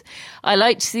choices. I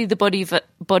like to see the body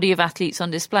of athletes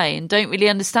on display and don't really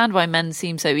understand why men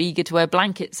seem so eager to wear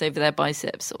blankets over their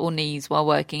biceps or knees while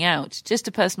working out. Just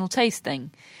a personal taste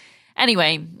thing.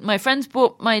 Anyway, my friends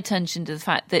brought my attention to the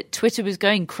fact that Twitter was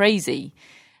going crazy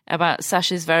about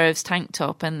Sasha Zverev's tank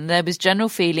top, and there was general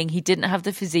feeling he didn't have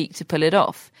the physique to pull it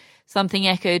off. Something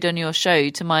echoed on your show,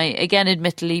 to my, again,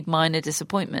 admittedly minor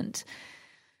disappointment.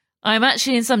 I'm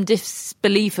actually in some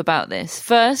disbelief about this.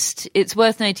 First, it's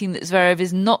worth noting that Zverev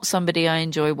is not somebody I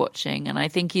enjoy watching, and I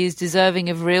think he is deserving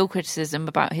of real criticism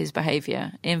about his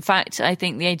behaviour. In fact, I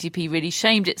think the ATP really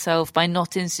shamed itself by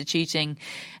not instituting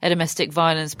a domestic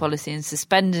violence policy and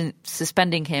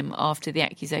suspending him after the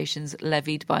accusations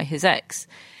levied by his ex.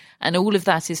 And all of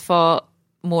that is far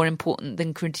more important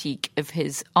than critique of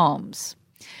his arms.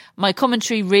 My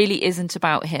commentary really isn't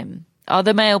about him.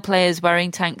 Other male players wearing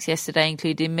tanks yesterday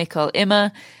included Mikael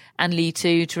Ymer and Lee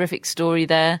Tu. Terrific story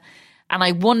there. And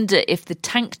I wonder if the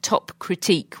tank top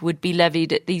critique would be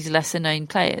levied at these lesser-known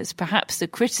players. Perhaps the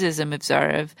criticism of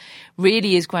Zverev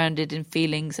really is grounded in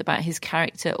feelings about his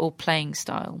character or playing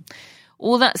style.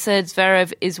 All that said,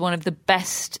 Zverev is one of the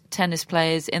best tennis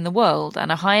players in the world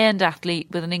and a high-end athlete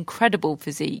with an incredible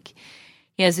physique.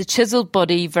 He has a chiselled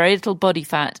body, very little body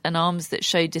fat, and arms that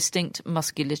show distinct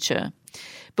musculature.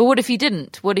 But what if he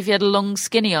didn't? What if he had long,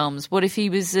 skinny arms? What if he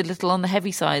was a little on the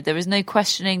heavy side? There is no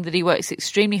questioning that he works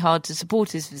extremely hard to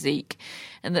support his physique,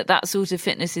 and that sort of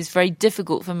fitness is very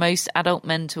difficult for most adult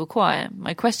men to acquire.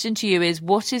 My question to you is,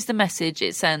 what is the message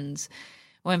it sends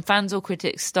when fans or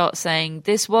critics start saying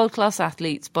this world-class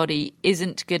athlete's body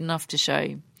isn't good enough to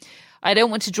show? I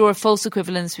don't want to draw a false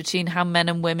equivalence between how men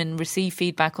and women receive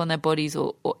feedback on their bodies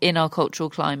or in our cultural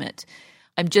climate.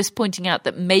 I'm just pointing out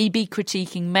that maybe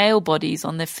critiquing male bodies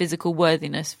on their physical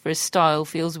worthiness for a style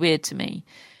feels weird to me.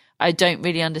 I don't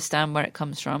really understand where it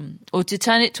comes from. Or to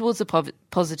turn it towards the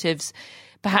positives,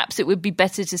 perhaps it would be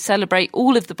better to celebrate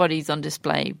all of the bodies on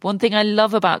display. One thing I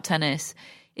love about tennis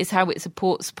is how it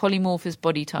supports polymorphous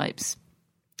body types.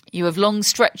 You have long,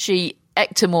 stretchy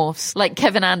ectomorphs like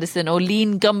Kevin Anderson, or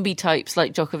lean Gumby types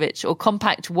like Djokovic, or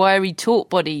compact, wiry, taut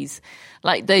bodies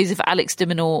like those of Alex de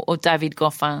Minaur or David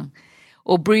Goffin,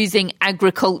 or bruising,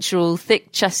 agricultural,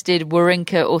 thick-chested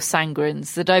Wawrinka or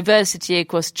Sangrins. The diversity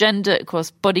across gender, across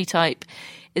body type,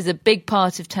 is a big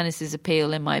part of tennis's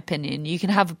appeal, in my opinion. You can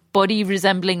have a body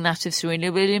resembling that of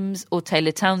Serena Williams or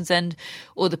Taylor Townsend,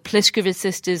 or the Pliskova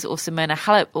sisters, or Simona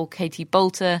Halep or Katie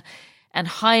Bolter, and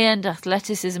high-end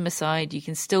athleticism aside, you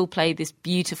can still play this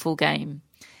beautiful game.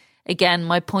 Again,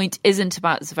 my point isn't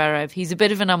about Zverev. He's a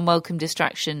bit of an unwelcome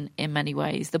distraction in many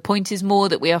ways. The point is more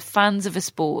that we are fans of a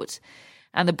sport,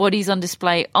 and the bodies on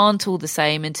display aren't all the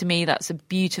same, and to me that's a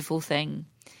beautiful thing.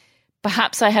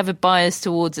 Perhaps I have a bias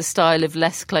towards a style of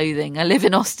less clothing. I live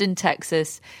in Austin,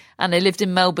 Texas, and I lived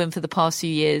in Melbourne for the past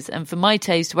few years, and for my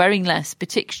taste, wearing less,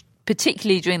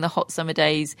 particularly during the hot summer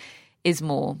days, is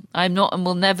more. I'm not and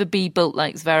will never be built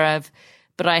like Zverev,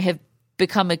 but I have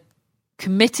become a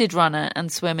committed runner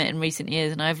and swimmer in recent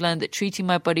years, and I've learned that treating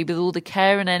my body with all the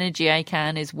care and energy I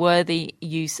can is worthy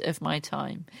use of my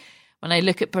time. When I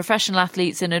look at professional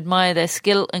athletes and admire their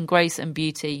skill and grace and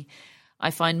beauty, I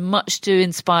find much to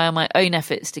inspire my own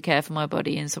efforts to care for my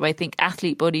body, and so I think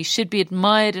athlete bodies should be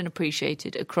admired and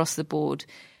appreciated across the board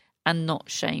and not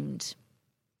shamed.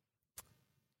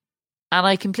 And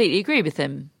I completely agree with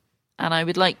him. And I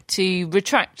would like to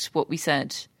retract what we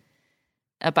said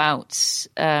about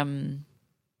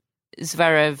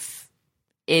Zverev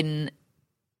in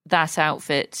that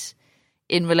outfit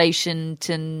in relation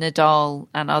to Nadal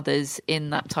and others in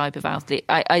that type of outfit.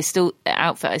 I still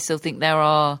think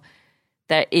there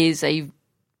is a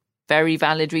very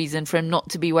valid reason for him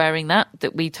not to be wearing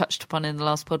that we touched upon in the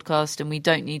last podcast, and we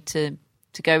don't need to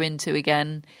go into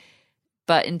again.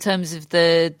 But in terms of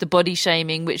the body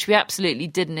shaming, which we absolutely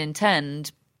didn't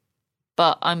intend,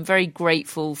 but I'm very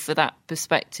grateful for that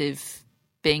perspective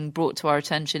being brought to our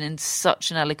attention in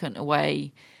such an eloquent a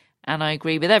way. And I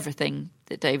agree with everything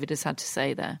that David has had to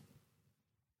say there.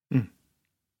 Mm.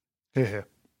 Hear, hear.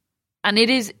 And it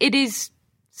is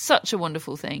such a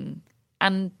wonderful thing,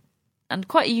 and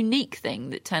quite a unique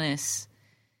thing that tennis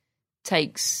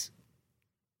takes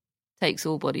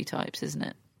all body types, isn't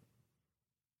it?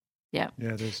 Yeah,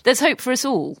 it is. There's hope for us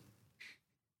all.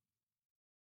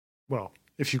 Well,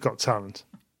 if you've got talent.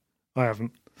 I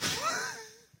haven't.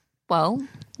 Well,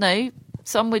 no.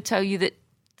 Some would tell you that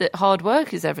hard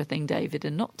work is everything, David,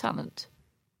 and not talent.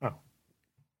 Oh.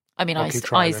 I mean, I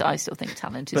still think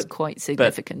talent is quite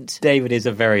significant. But David is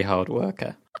a very hard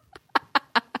worker.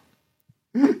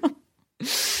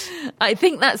 I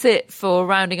think that's it for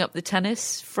rounding up the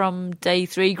tennis from day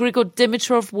 3. Grigor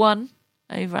Dimitrov won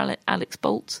over Alex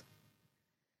Bolt.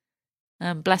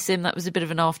 Bless him, that was a bit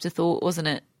of an afterthought, wasn't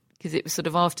it? Because it was sort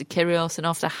of after Kyrgios and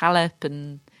after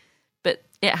Halep, but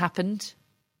it happened.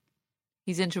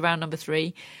 He's into round number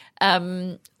 3.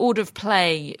 Order of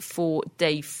play for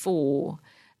day 4,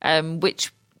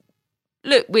 which,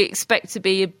 look, we expect to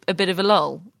be a bit of a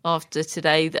lull after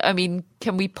today. I mean,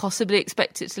 can we possibly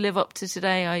expect it to live up to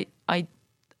today?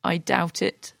 I doubt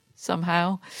it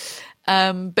somehow.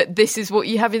 But this is what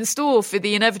you have in store for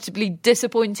the inevitably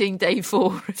disappointing day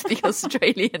 4 of the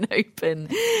Australian Open.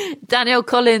 Danielle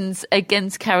Collins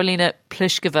against Karolina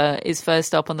Pliskova is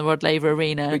first up on the Rod Laver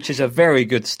Arena. Which is a very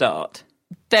good start.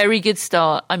 Very good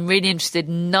start. I'm really interested.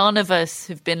 None of us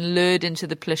have been lured into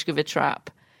the Pliskova trap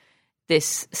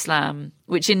this slam,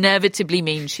 which inevitably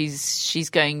means she's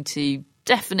going to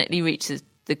definitely reach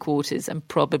the quarters and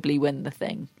probably win the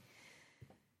thing.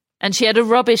 And she had a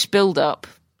rubbish build-up,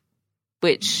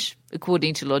 which,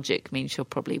 according to logic, means she'll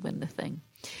probably win the thing.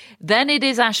 Then it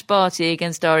is Ash Barty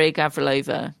against Daria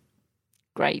Gavrilova.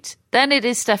 Great. Then it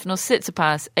is Stefanos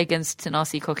Tsitsipas against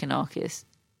Thanasi Kokkinakis.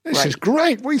 This is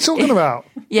great. What are you talking about?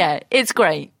 Yeah, it's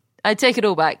great. I take it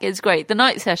all back. It's great. The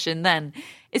night session then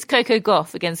is Coco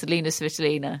Gauff against Alina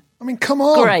Svitolina. I mean, come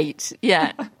on. Great.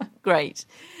 Yeah, great.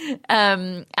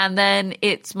 And then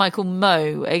it's Michael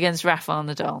Mmoh against Rafael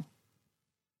Nadal.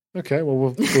 Okay, well,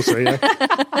 we'll see. Yeah.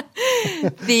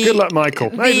 Good luck, Michael.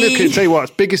 Hey, look, I'll tell you what,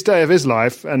 it's the biggest day of his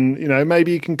life, and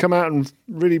maybe he can come out and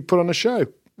really put on a show.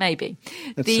 Maybe.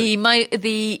 The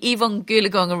Yvonne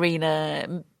Goolagong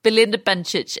Arena, Belinda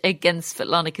Bencic against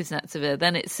Svetlana Kuznetsova.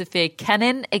 Then it's Sofia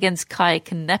Kenin against Kaya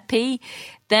Kanepi.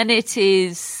 Then it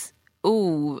is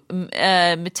Matteo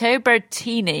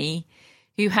Berrettini,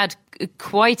 who had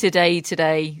quite a day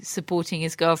today supporting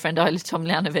his girlfriend Ayla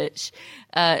Tomljanovic,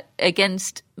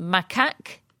 against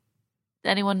Makak.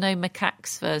 Anyone know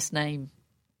Makak's first name?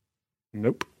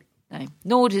 Nope. No,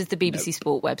 nor does the BBC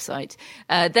Sport website.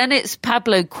 Then it's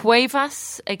Pablo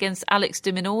Cuevas against Alex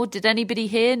de Minaur. Did anybody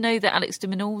here know that Alex de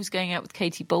Minaur was going out with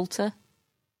Katie Boulter?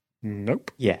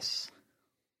 Nope. Yes.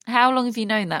 How long have you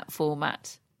known that for,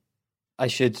 Matt? I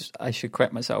should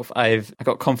correct myself. I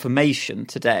got confirmation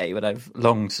today, but I've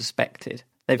long suspected.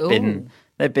 They've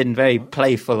been very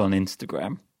playful on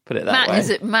Instagram. Put it that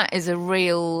way. Matt is a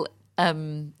real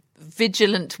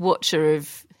vigilant watcher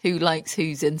of who likes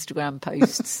whose Instagram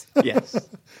posts. Yes.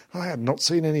 I had not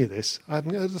seen any of this. I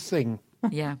hadn't heard a thing.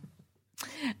 Yeah.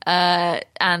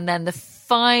 And then the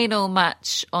final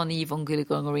match on the Yvonne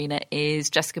Goolagong Arena is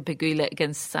Jessica Pegula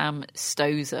against Sam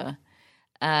Stosur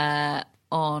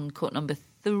on court number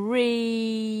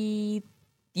 3.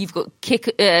 You've got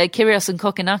Kyrgios and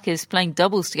Kokkinakis playing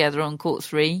doubles together on court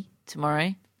 3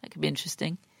 tomorrow. That could be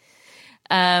interesting.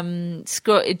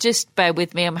 Just bear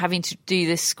with me. I'm having to do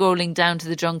this scrolling down to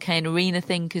the John Cain Arena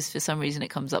thing because for some reason it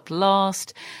comes up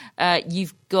last.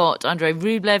 You've got Andrei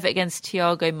Rublev against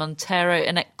Thiago Monteiro,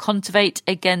 Annette Kontaveit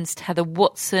against Heather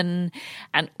Watson,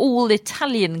 an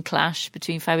all-Italian clash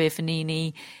between Fabio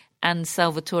Fognini and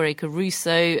Salvatore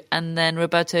Caruso, and then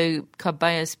Roberto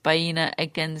Carballes Baena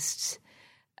against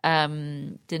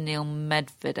Daniil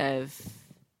Medvedev.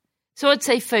 So I'd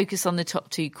say focus on the top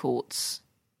 2 courts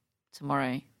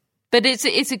tomorrow, but it's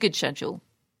a good schedule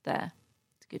there.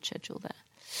 It's a good schedule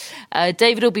there.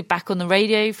 David will be back on the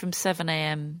radio from 7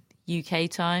 a.m. UK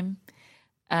time.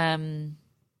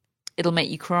 It'll make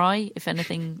you cry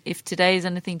if today is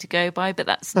anything to go by, but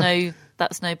that's no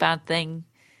bad thing.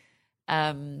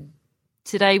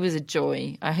 Today was a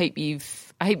joy. I hope you've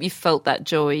felt that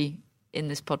joy in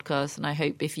this podcast, and I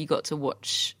hope if you got to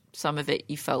watch some of it,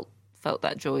 you felt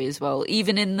that joy as well.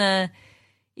 Even in the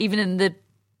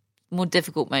more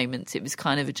difficult moments, it was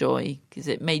kind of a joy because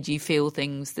it made you feel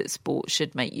things that sport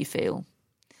should make you feel.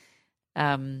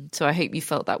 So I hope you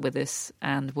felt that with us,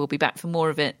 and we'll be back for more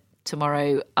of it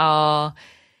tomorrow. Our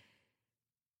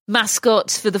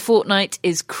mascot for the fortnight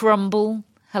is Crumble.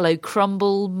 Hello,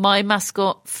 Crumble. My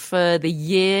mascot for the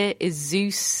year is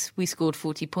Zeus. We scored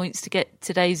 40 points to get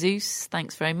today, Zeus.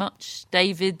 Thanks very much.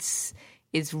 David's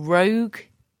is Rogue.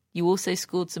 You also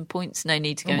scored some points. No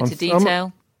need to go into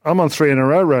detail. I'm on 3 in a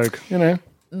row, Rogue,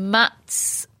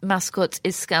 Matt's mascot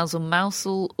is Scousel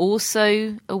Mousel,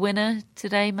 also a winner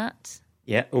today, Matt.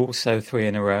 Yeah, also 3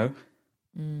 in a row.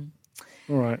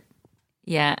 All right.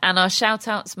 Yeah, and our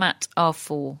shout-outs, Matt, are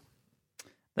for?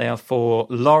 They are for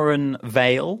Lauren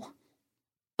Vale.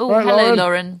 Oh, right, hello,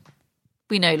 Lauren.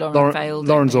 We know Lauren Vale.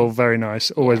 Lauren's all very nice,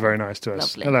 always very nice to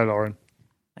us. Lovely. Hello, Lauren.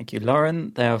 Thank you,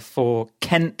 Lauren. They are for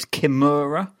Kent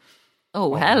Kimura.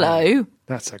 Oh, hello.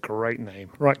 That's a great name.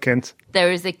 Right, Kent.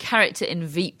 There is a character in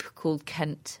Veep called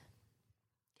Kent.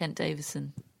 Kent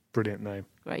Davison. Brilliant name.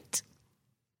 Great.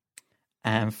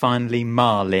 And finally,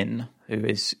 Marlin, who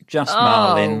is just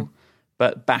Marlin,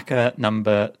 but backer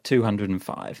number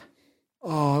 205.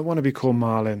 Oh, I want to be called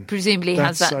Marlin. Presumably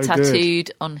has that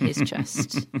tattooed on his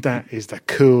chest. That is the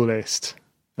coolest.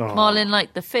 Oh. Marlin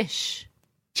like the fish.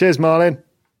 Cheers, Marlin.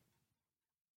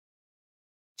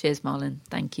 Cheers, Marlin.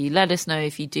 Thank you. Let us know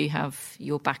if you do have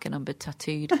your backer number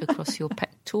tattooed across your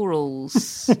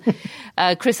pectorals.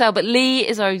 Chris Albert Lee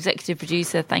is our executive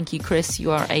producer. Thank you, Chris. You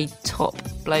are a top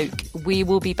bloke. We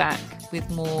will be back with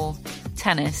more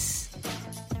tennis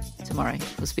tomorrow.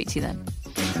 We'll speak to you then.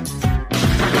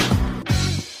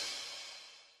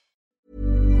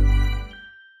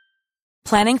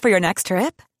 Planning for your next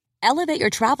trip? Elevate your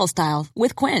travel style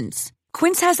with Quince.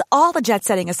 Quince has all the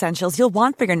jet-setting essentials you'll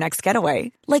want for your next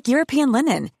getaway, like European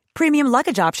linen, premium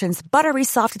luggage options, buttery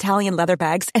soft Italian leather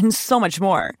bags, and so much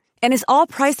more. And is all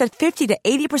priced at 50 to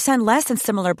 80% less than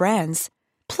similar brands.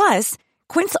 Plus,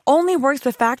 Quince only works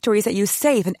with factories that use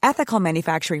safe and ethical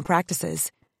manufacturing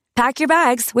practices. Pack your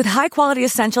bags with high-quality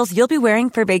essentials you'll be wearing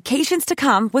for vacations to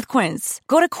come with Quince.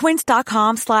 Go to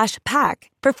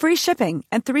quince.com/pack for free shipping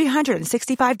and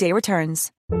 365-day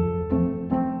returns.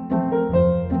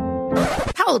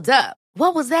 Hold up.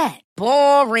 What was that?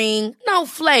 Boring. No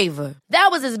flavor. That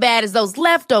was as bad as those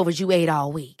leftovers you ate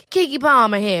all week. Keke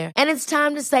Palmer here. And it's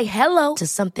time to say hello to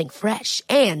something fresh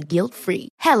and guilt-free.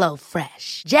 Hello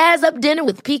Fresh. Jazz up dinner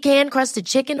with pecan-crusted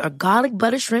chicken or garlic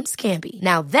butter shrimp scampi.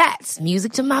 Now that's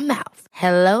music to my mouth.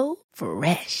 Hello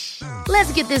Fresh.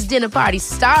 Let's get this dinner party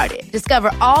started.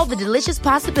 Discover all the delicious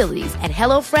possibilities at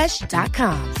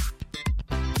HelloFresh.com.